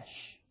flesh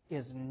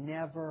is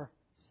never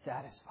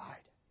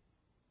satisfied.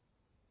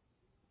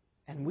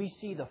 And we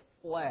see the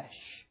flesh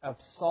of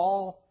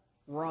Saul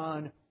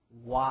run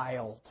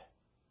wild.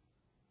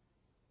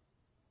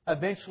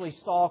 Eventually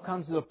Saul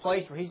comes to the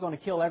place where he's going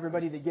to kill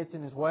everybody that gets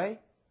in his way.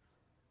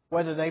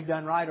 Whether they've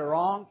done right or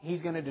wrong,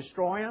 he's going to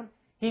destroy them.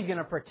 He's going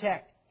to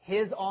protect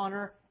his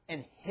honor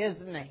and his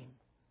name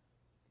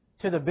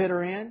to the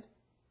bitter end.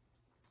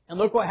 And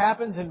look what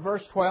happens in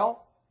verse 12.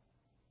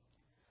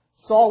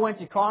 Saul went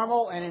to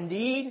Carmel, and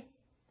indeed,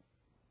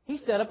 he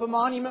set up a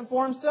monument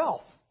for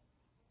himself.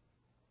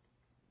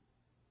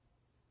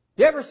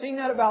 You ever seen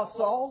that about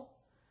Saul?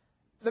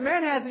 The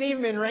man hasn't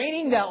even been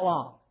reigning that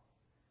long.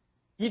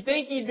 You'd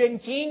think he'd been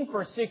king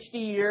for 60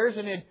 years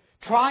and had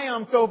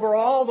triumphed over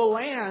all the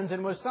lands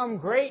and was some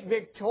great,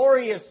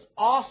 victorious,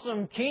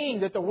 awesome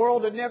king that the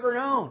world had never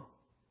known.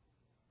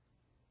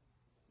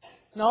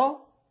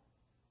 No,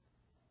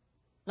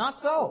 not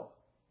so.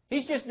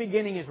 He's just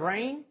beginning his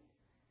reign.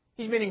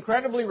 He's been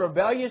incredibly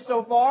rebellious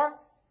so far,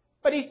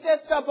 but he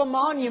sets up a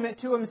monument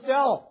to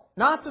himself,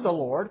 not to the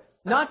Lord,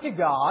 not to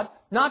God,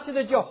 not to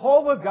the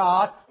Jehovah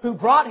God who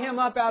brought him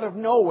up out of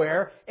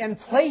nowhere and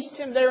placed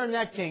him there in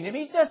that kingdom.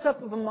 He sets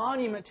up a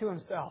monument to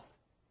himself.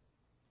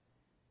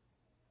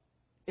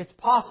 It's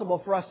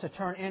possible for us to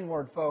turn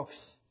inward, folks.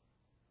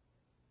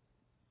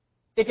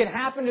 It can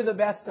happen to the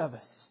best of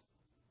us.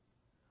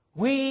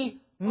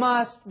 We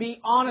must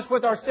be honest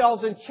with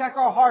ourselves and check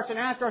our hearts and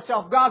ask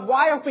ourselves, God,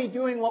 why are we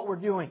doing what we're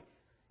doing?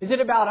 Is it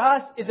about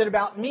us? Is it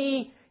about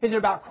me? Is it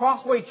about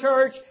Crossway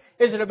Church?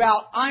 Is it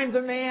about I'm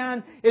the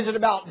man? Is it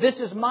about this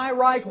is my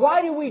right?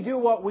 Why do we do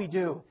what we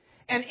do?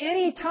 And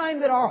any time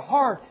that our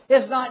heart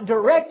is not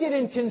directed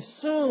and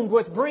consumed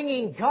with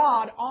bringing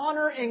God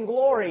honor and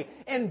glory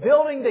and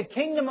building the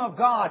kingdom of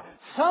God,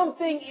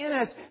 something in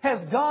us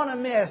has gone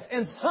amiss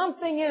and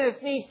something in us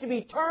needs to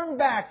be turned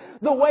back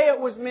the way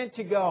it was meant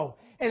to go.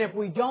 And if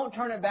we don't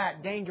turn it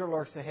back, danger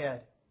lurks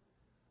ahead.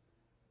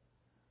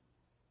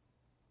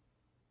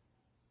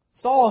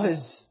 Saul has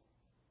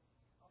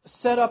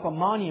set up a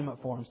monument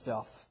for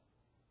himself.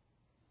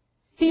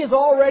 He has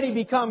already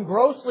become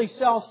grossly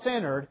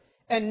self-centered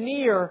and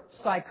near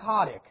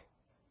psychotic.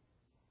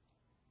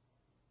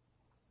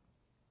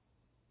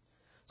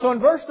 So in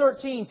verse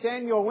 13,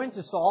 Samuel went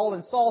to Saul,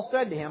 and Saul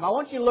said to him, I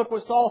want you to look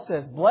what Saul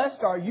says.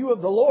 Blessed are you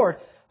of the Lord.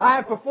 I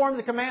have performed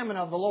the commandment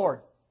of the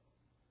Lord.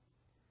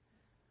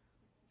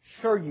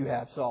 Sure you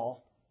have,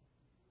 Saul.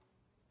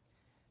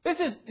 This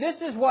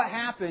is what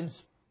happens.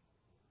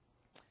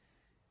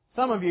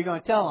 Some of you are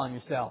going to tell on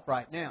yourself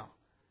right now.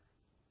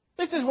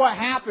 This is what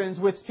happens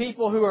with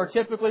people who are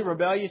typically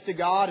rebellious to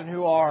God and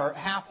who are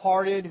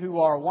half-hearted, who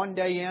are one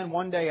day in,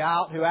 one day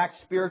out, who act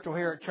spiritual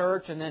here at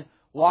church and then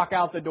walk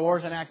out the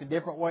doors and act a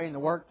different way in the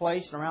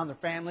workplace and around their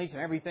families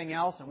and everything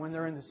else, and when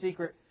they're in the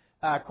secret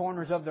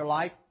corners of their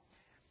life.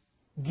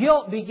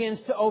 Guilt begins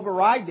to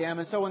override them,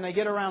 and so when they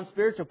get around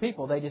spiritual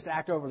people, they just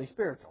act overly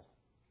spiritual.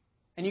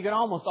 And you can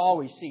almost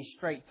always see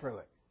straight through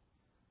it.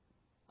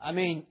 I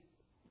mean,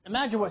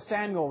 imagine what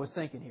Samuel was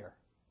thinking here.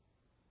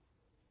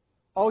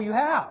 Oh, you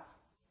have?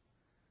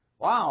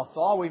 Wow,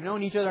 Saul, we've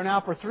known each other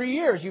now for 3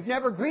 years. You've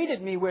never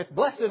greeted me with,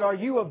 blessed are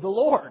you of the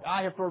Lord.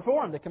 I have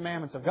performed the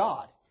commandments of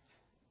God.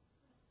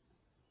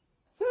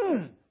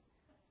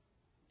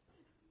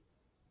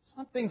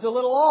 Something's a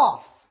little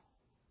off.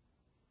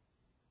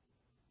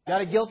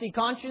 Got a guilty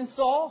conscience,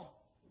 Saul?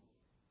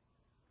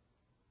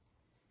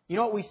 You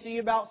know what we see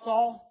about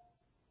Saul?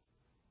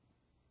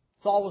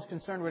 Saul was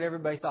concerned what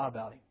everybody thought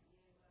about him.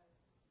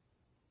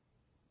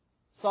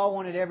 Saul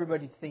wanted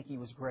everybody to think he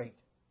was great.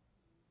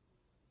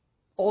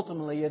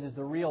 Ultimately, it is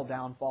the real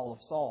downfall of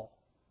Saul.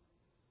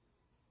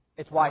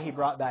 It's why He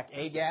brought back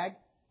Agag.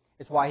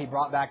 It's why He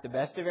brought back the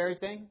best of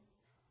everything.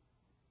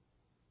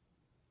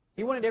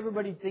 He wanted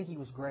everybody to think He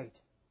was great.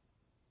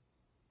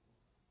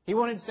 He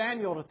wanted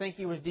Samuel to think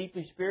he was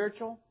deeply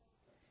spiritual.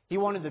 He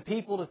wanted the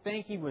people to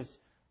think he was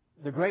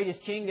the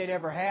greatest king they'd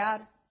ever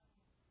had.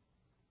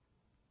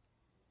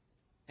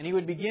 And he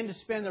would begin to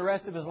spend the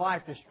rest of his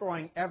life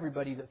destroying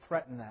everybody that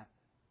threatened that.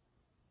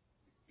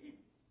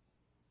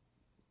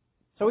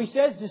 So he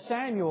says to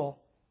Samuel,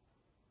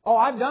 "Oh,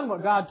 I've done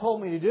what God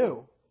told me to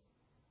do."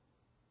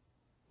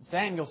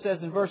 Samuel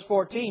says in verse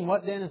 14,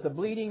 "What then is the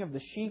bleating of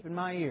the sheep in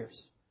my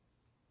ears,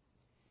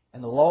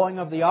 and the lowing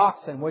of the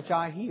oxen which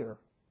I hear?"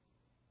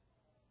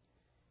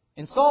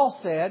 And Saul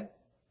said,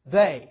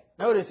 "They."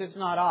 Notice it's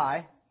not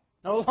I.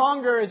 No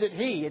longer is it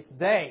he, it's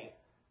they.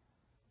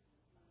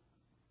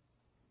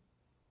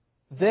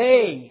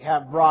 "They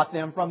have brought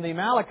them from the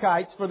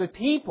Amalekites, for the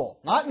people,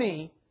 not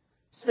me,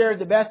 spared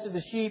the best of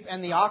the sheep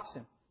and the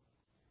oxen,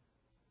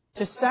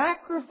 to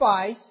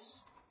sacrifice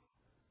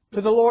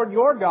to the Lord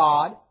your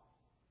God,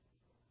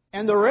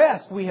 and the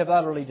rest we have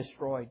utterly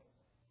destroyed."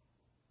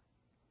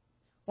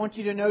 I want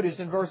you to notice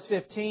in verse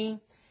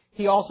 15,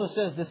 he also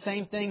says the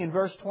same thing in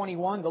verse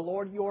 21, "the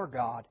Lord your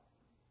God."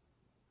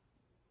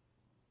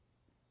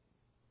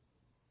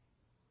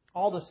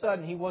 All of a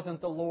sudden, he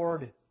wasn't the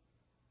Lord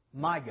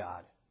my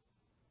God.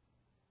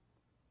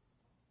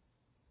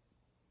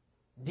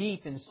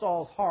 Deep in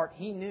Saul's heart,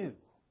 he knew.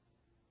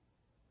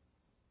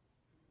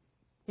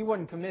 He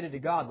wasn't committed to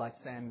God like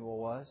Samuel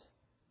was.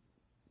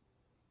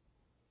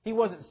 He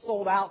wasn't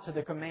sold out to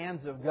the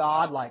commands of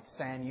God like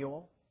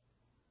Samuel.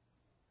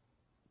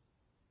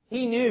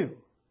 He knew.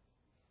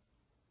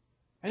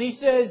 And he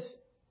says,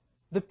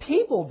 the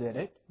people did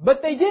it,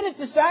 but they did it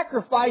to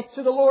sacrifice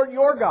to the Lord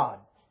your God.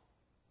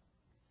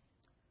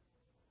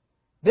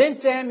 Then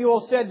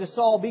Samuel said to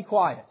Saul, "Be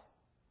quiet,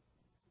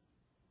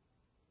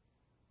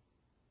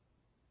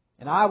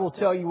 and I will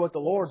tell you what the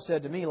Lord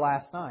said to me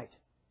last night.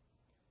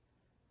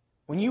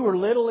 When you were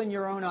little in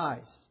your own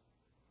eyes,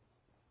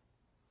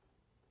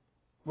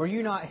 were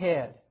you not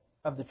head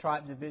of the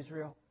tribes of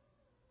Israel?"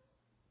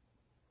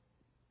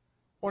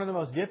 One of the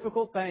most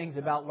difficult things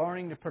about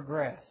learning to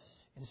progress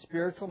in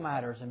spiritual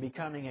matters and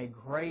becoming a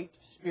great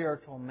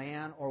spiritual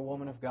man or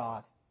woman of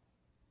God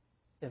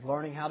is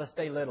learning how to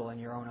stay little in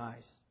your own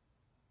eyes.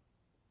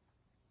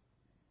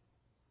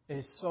 It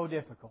is so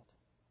difficult.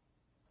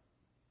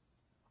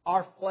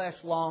 Our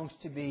flesh longs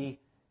to be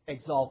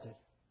exalted.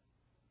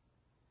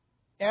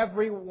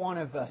 Every one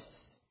of us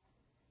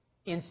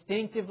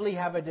instinctively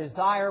have a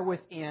desire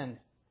within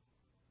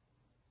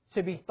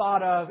to be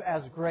thought of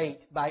as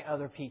great by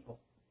other people.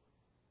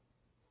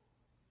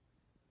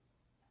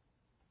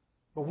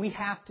 But we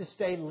have to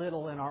stay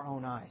little in our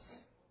own eyes.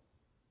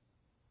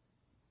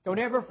 Don't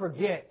ever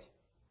forget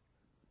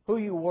who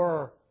you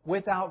were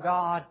without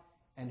God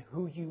and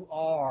who you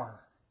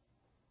are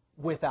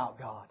without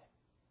God.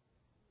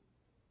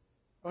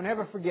 Don't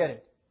ever forget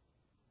it.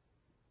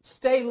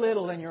 Stay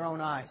little in your own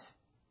eyes.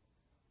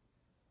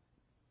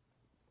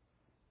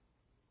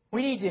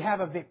 We need to have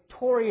a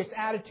victorious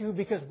attitude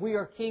because we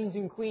are kings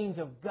and queens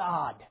of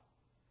God.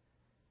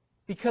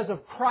 Because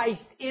of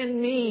Christ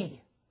in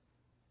me.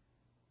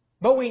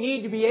 But we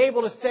need to be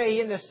able to say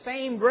in the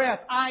same breath,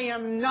 I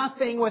am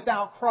nothing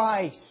without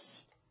Christ.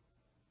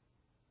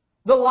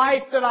 The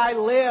life that I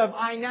live,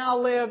 I now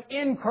live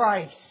in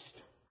Christ.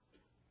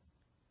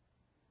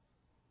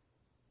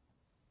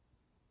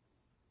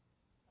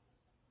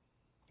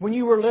 When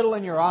you were little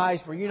in your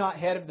eyes, were you not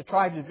head of the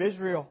tribes of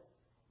Israel?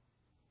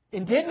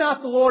 And did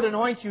not the Lord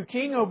anoint you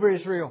king over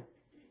Israel?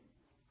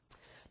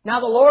 Now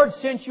the Lord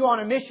sent you on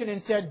a mission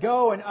and said,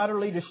 go and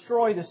utterly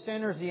destroy the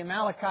sinners, the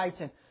Amalekites,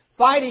 and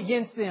fight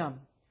against them.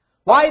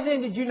 Why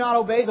then did you not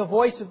obey the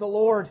voice of the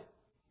Lord?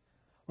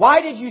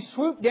 Why did you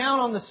swoop down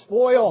on the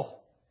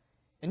spoil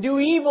and do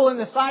evil in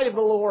the sight of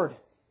the Lord?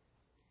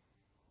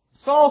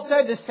 Saul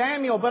said to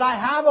Samuel, but I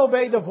have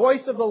obeyed the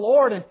voice of the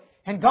Lord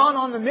and gone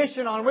on the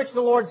mission on which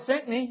the Lord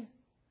sent me.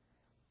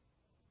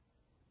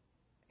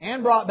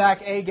 And brought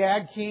back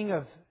Agag, king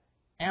of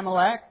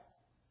Amalek.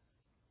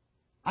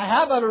 I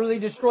have utterly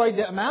destroyed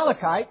the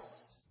Amalekites.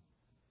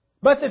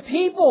 But the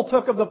people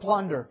took of the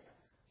plunder,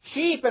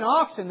 sheep and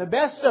oxen, the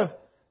best of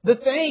the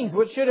things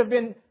which should have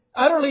been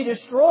utterly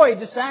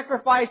destroyed to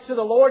sacrifice to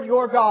the Lord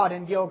your God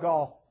in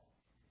Gilgal.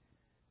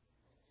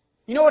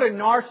 You know what a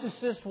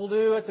narcissist will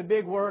do? It's a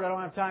big word. I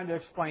don't have time to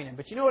explain it.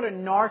 But you know what a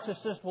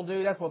narcissist will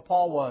do? That's what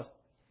Paul was.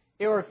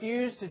 He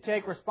refused to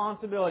take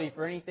responsibility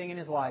for anything in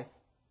his life.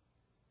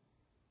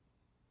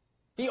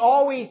 He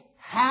always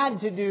had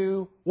to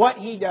do what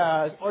he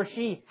does, or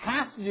she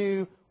has to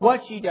do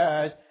what she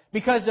does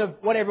because of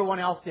what everyone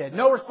else did.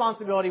 No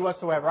responsibility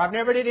whatsoever. I've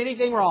never did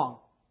anything wrong.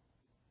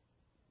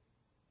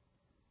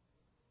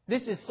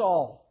 This is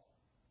Saul.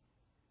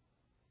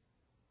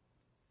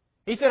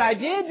 He said, I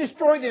did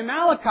destroy the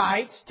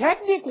Amalekites.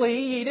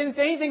 Technically, he didn't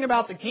say anything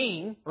about the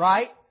king,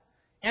 right?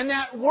 And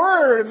that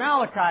word,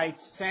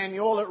 Amalekites,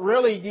 Samuel, it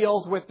really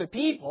deals with the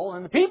people,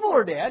 and the people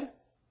are dead.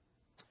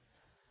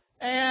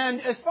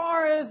 And as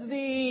far as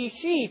the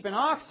sheep and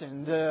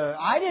oxen,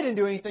 I didn't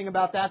do anything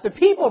about that. The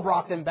people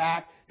brought them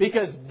back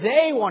because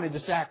they wanted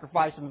to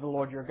sacrifice them to the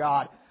Lord your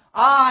God.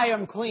 I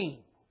am clean.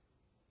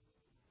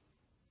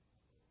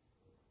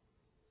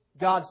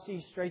 God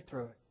sees straight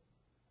through it.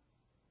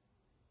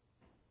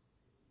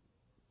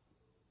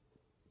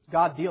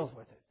 God deals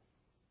with it.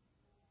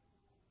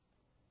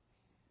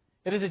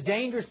 It is a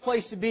dangerous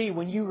place to be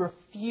when you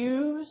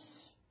refuse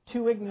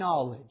to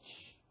acknowledge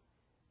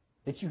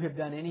that you have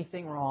done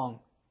anything wrong.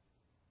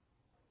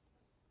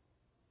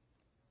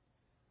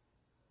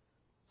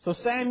 So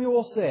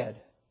Samuel said,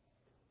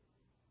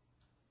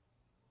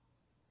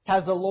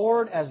 "Has the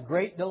Lord as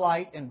great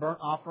delight in burnt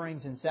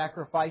offerings and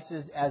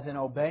sacrifices as in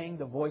obeying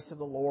the voice of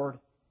the Lord?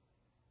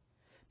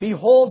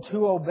 Behold,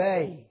 to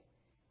obey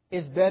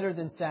is better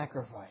than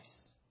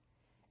sacrifice,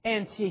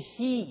 and to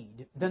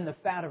heed than the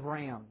fat of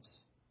rams.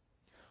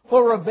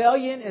 For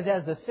rebellion is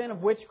as the sin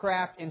of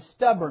witchcraft, and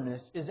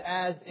stubbornness is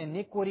as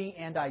iniquity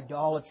and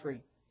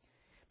idolatry.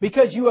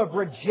 Because you have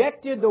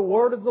rejected the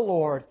word of the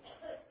Lord,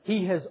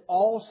 He has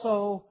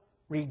also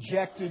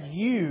rejected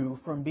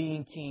you from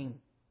being king."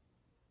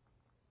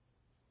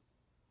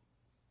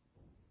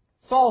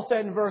 Saul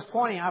said in verse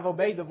 20, "I've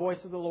obeyed the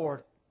voice of the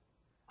Lord."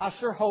 I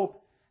sure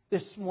hope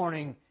this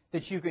morning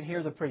that you can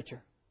hear the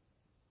preacher.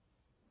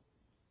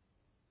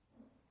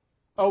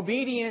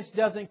 Obedience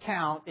doesn't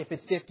count if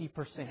it's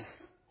 50%.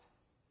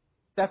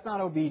 That's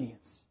not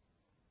obedience.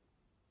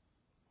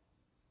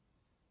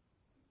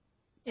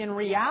 In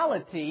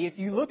reality, if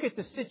you look at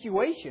the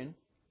situation,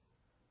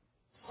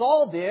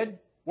 Saul did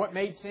what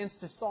made sense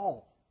to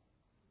Saul.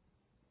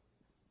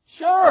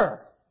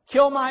 Sure,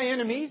 kill my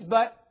enemies,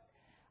 but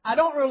I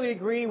don't really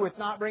agree with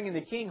not bringing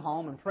the king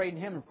home and parading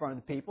him in front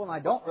of the people, and I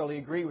don't really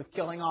agree with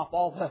killing off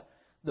all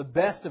the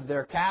best of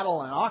their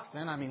cattle and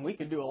oxen. I mean, we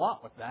could do a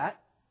lot with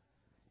that.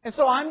 And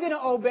so I'm going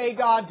to obey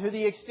God to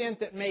the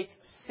extent that makes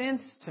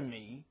sense to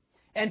me,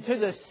 and to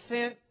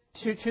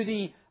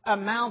the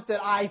amount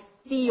that I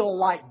feel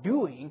like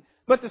doing.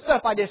 But the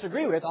stuff I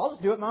disagree with, I'll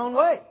just do it my own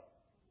way.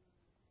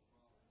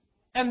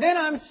 And then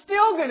I'm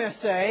still going to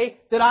say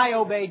that I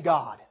obeyed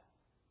God.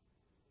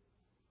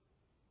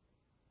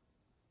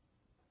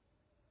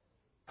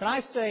 Can I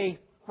say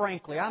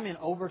frankly, I'm in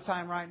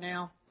overtime right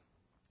now,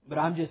 but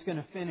I'm just going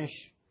to finish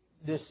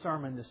this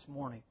sermon this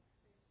morning.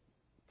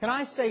 Can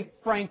I say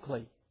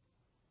frankly,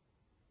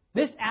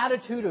 this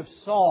attitude of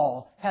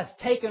Saul has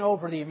taken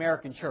over the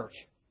American church.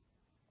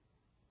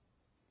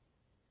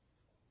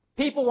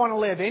 People want to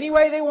live any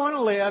way they want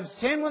to live,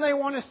 sin when they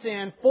want to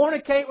sin,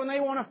 fornicate when they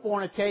want to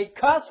fornicate,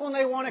 cuss when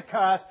they want to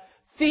cuss,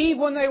 thieve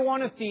when they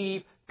want to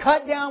thieve,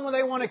 cut down when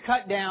they want to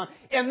cut down,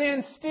 and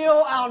then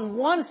still on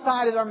one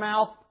side of their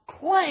mouth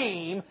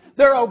claim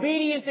they're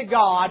obedient to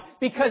God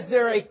because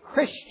they're a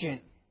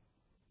Christian.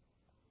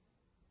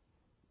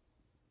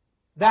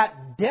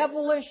 That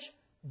devilish,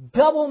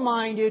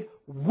 double-minded,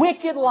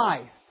 wicked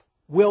life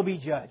will be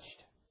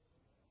judged.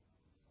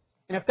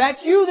 And if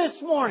that's you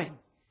this morning,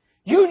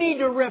 you need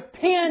to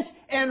repent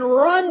and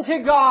run to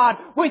God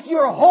with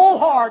your whole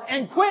heart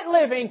and quit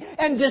living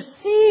and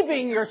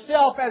deceiving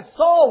yourself as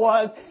Saul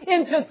was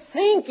into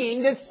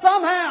thinking that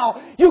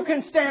somehow you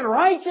can stand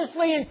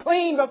righteously and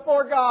clean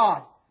before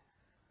God.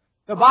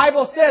 The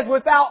Bible says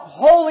without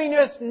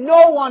holiness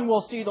no one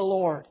will see the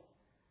Lord.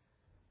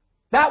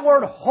 That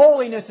word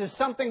holiness is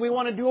something we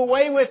want to do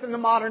away with in the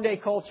modern day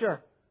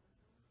culture.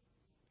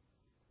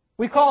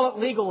 We call it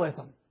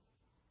legalism.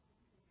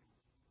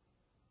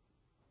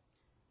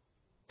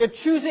 If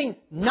choosing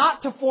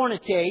not to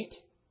fornicate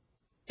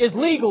is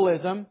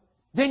legalism,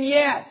 then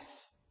yes,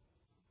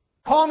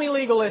 call me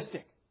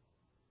legalistic.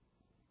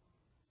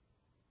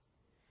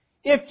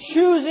 If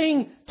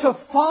choosing to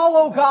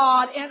follow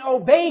God and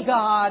obey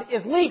God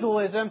is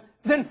legalism,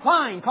 then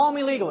fine, call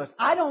me legalist.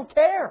 I don't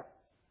care.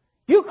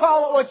 You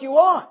call it what you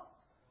want.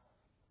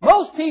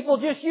 Most people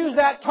just use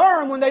that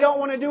term when they don't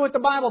want to do what the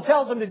Bible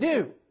tells them to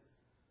do.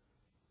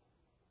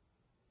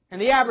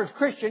 And the average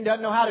Christian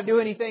doesn't know how to do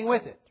anything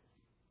with it.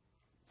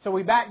 So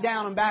we back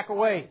down and back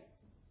away.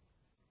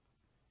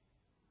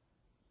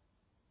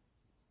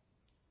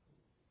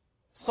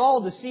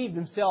 Saul deceived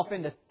himself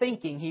into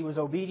thinking he was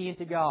obedient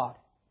to God.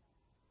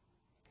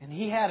 And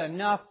he had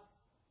enough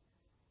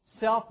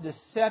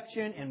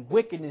self-deception and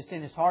wickedness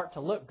in his heart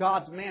to look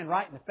God's man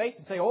right in the face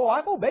and say, "Oh,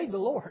 I've obeyed the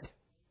Lord."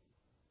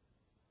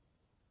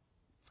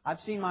 I've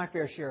seen my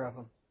fair share of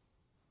them.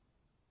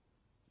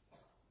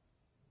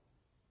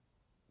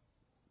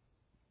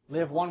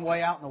 Live one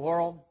way out in the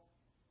world,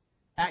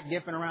 act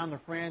different around their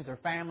friends, their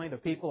family, their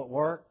people at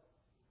work,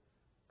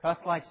 cuss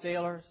like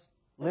sailors,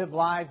 live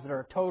lives that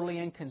are totally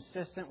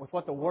inconsistent with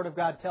what the Word of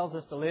God tells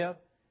us to live,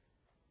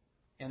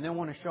 and then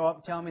want to show up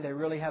and tell me they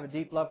really have a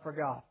deep love for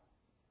God.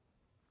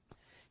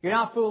 You're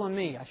not fooling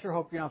me. I sure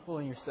hope you're not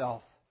fooling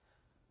yourself.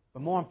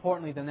 But more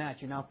importantly than that,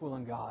 you're not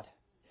fooling God.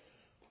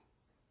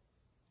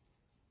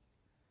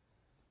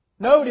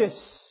 Notice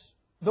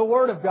the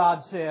Word of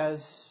God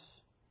says,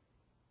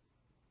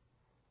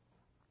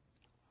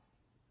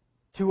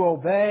 to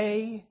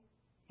obey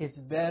is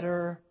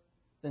better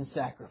than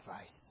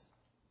sacrifice.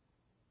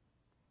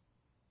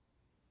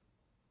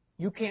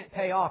 you can't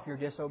pay off your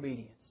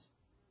disobedience.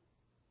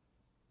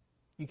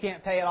 You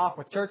can't pay it off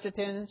with church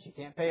attendance. You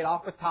can't pay it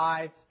off with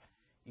tithes.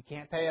 You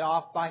can't pay it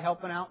off by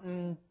helping out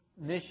in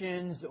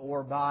missions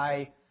or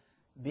by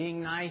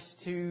being nice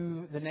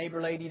to the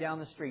neighbor lady down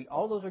the street.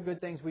 All those are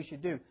good things we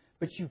should do.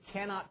 But you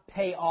cannot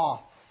pay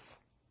off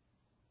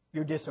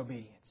your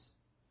disobedience.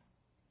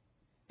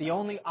 The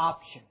only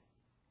option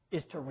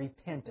is to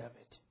repent of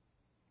it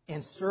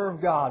and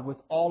serve God with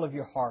all of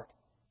your heart.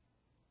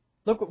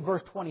 Look what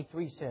verse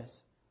 23 says.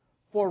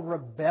 For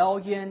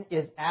rebellion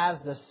is as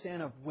the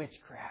sin of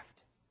witchcraft.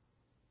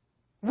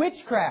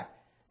 Witchcraft.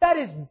 That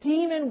is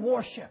demon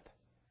worship.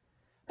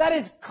 That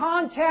is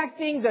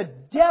contacting the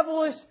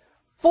devilish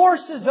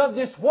forces of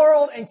this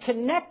world and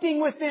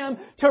connecting with them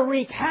to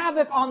wreak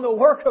havoc on the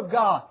work of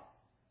God.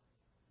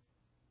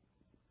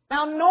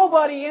 Now,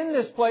 nobody in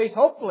this place,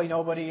 hopefully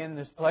nobody in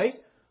this place,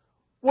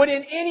 would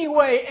in any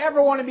way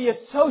ever want to be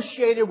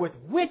associated with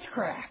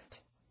witchcraft.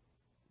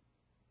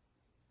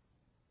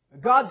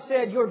 God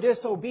said, your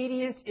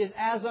disobedience is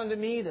as unto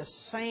me the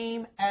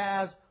same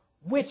as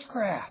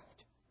witchcraft.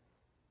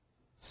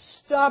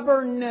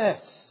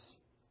 Stubbornness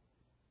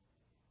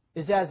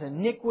is as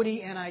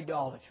iniquity and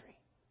idolatry.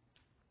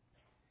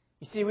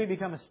 You see, we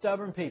become a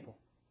stubborn people.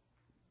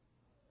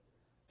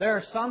 There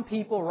are some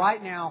people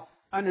right now,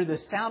 under the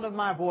sound of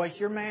my voice,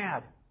 you're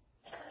mad.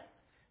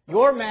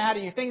 You're mad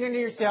and you're thinking to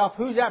yourself,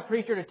 who's that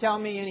preacher to tell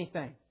me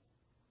anything?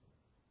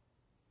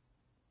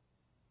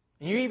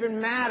 And you're even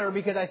madder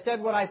because I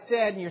said what I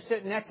said and you're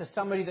sitting next to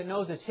somebody that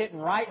knows it's hitting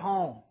right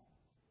home.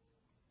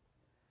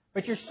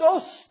 But you're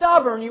so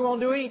stubborn you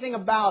won't do anything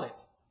about it.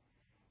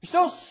 You're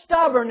so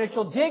stubborn that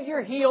you'll dig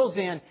your heels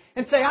in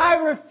and say, I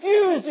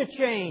refuse to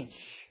change.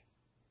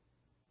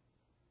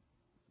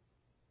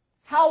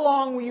 How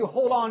long will you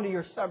hold on to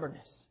your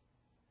stubbornness?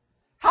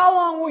 How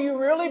long will you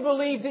really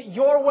believe that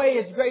your way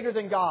is greater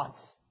than God's?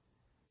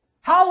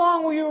 How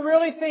long will you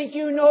really think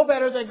you know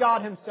better than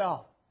God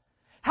Himself?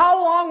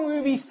 How long will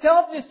you be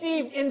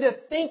self-deceived into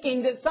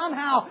thinking that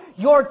somehow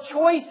your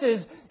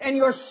choices and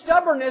your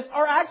stubbornness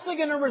are actually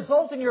going to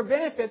result in your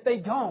benefit? They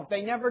don't.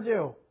 They never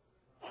do.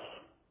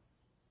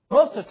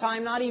 Most of the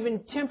time, not even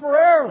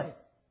temporarily.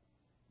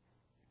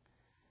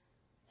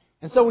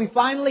 And so we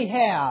finally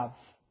have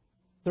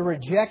the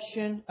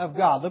rejection of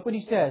God. Look what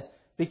He says.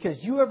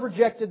 Because you have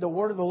rejected the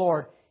word of the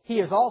Lord, He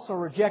has also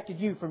rejected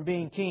you from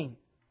being king.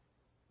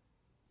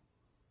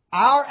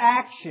 Our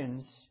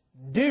actions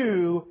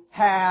do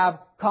have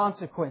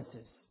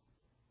consequences.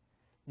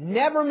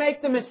 Never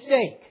make the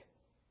mistake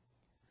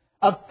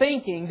of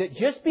thinking that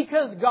just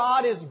because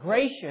God is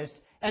gracious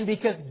and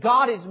because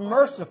God is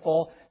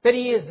merciful, that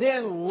He is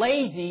then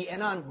lazy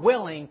and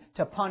unwilling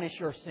to punish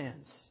your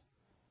sins.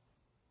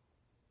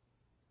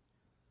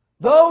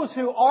 Those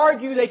who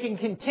argue they can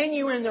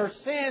continue in their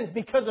sins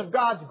because of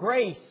God's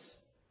grace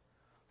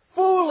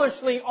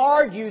foolishly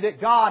argue that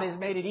God has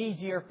made it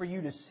easier for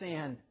you to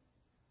sin.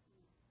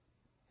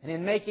 And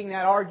in making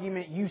that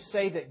argument, you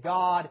say that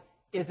God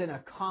is an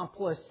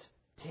accomplice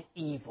to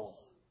evil.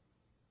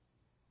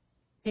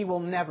 He will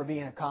never be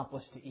an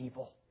accomplice to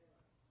evil.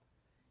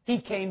 He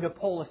came to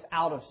pull us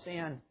out of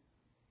sin.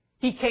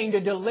 He came to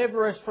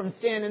deliver us from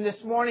sin. And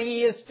this morning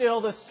He is still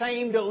the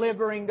same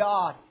delivering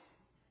God.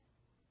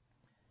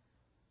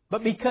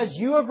 But because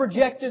you have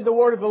rejected the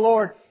word of the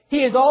Lord,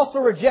 He has also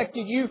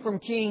rejected you from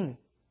king.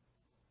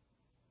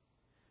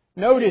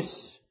 Notice,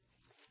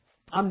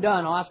 I'm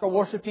done. I'll ask our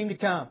worship team to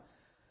come.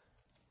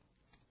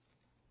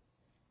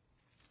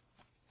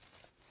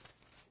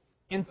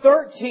 In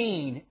chapter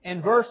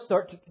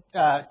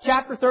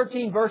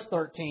 13, verse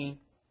 13,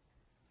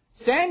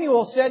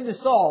 Samuel said to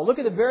Saul, look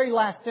at the very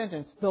last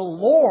sentence, the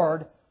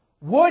Lord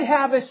would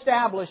have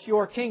established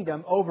your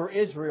kingdom over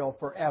Israel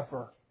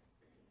forever.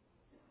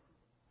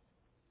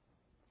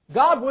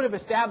 God would have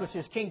established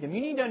His kingdom.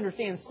 You need to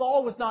understand,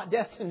 Saul was not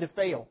destined to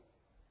fail.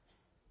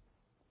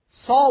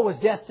 Saul was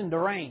destined to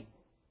reign.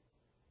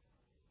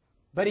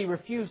 But he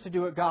refused to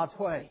do it God's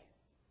way.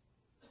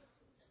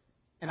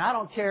 And I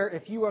don't care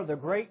if you are the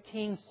great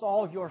King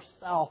Saul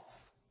yourself.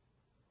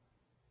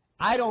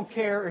 I don't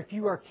care if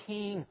you are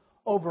king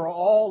over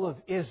all of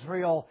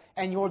Israel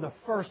and you're the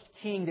first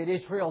king that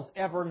Israel's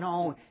ever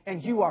known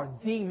and you are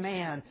the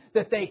man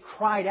that they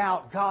cried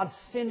out, God,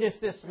 send us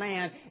this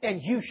man,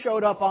 and you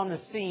showed up on the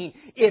scene.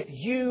 If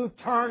you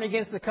turn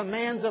against the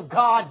commands of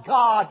God,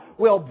 God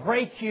will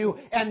break you,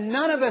 and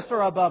none of us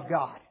are above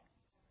God.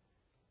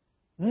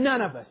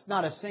 None of us,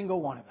 not a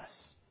single one of us.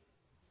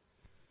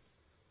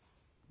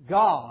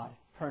 God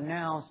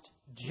pronounced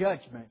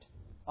judgment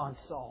on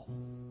Saul.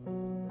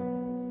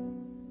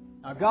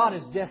 Now God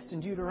has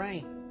destined you to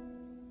reign.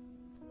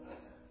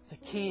 As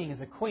a king, as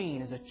a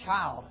queen, as a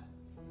child,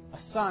 a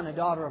son, a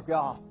daughter of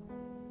God.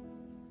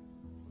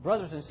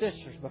 Brothers and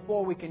sisters,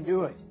 before we can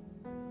do it,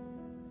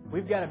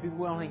 we've got to be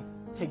willing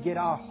to get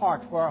our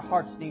hearts where our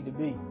hearts need to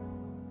be.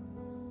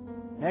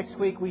 Next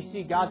week we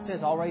see God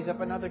says, I'll raise up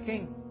another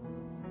king.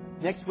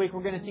 Next week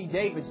we're going to see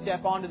David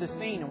step onto the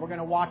scene and we're going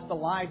to watch the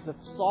lives of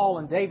Saul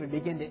and David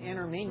begin to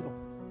intermingle.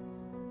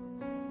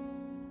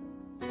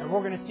 And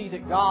we're going to see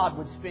that God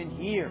would spend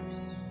years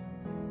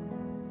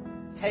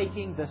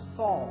taking the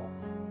Saul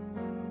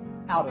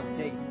out of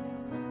David,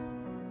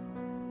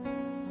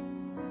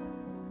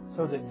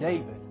 so that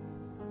David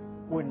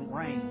wouldn't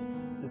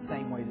reign the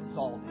same way that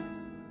Saul did.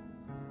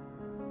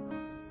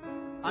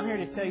 I'm here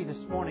to tell you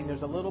this morning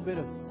there's a little bit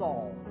of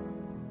Saul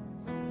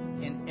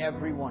in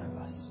every one of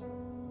us.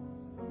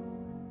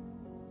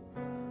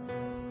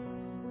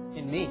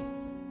 In me.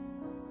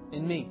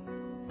 In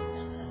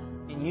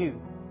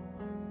you.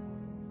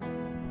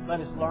 Let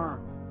us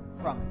learn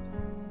from it.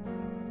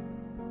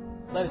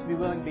 Let us be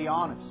willing to be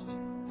honest.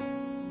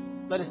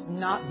 Let us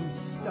not be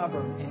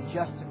stubborn and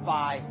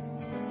justify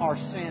our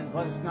sins.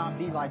 Let us not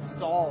be like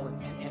Saul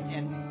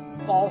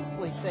and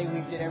falsely say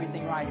we did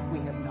everything right if we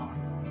have not.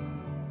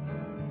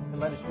 But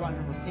let us run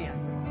and repent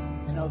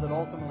and know that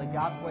ultimately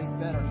God's way is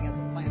better and He has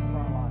a plan for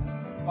our lives.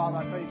 Father,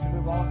 I pray that you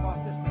move all across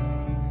this room in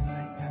Jesus'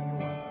 name. Have your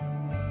way.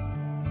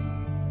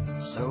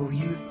 So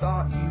you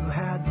thought you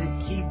had to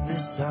keep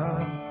this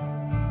up.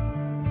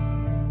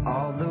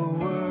 All the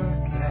world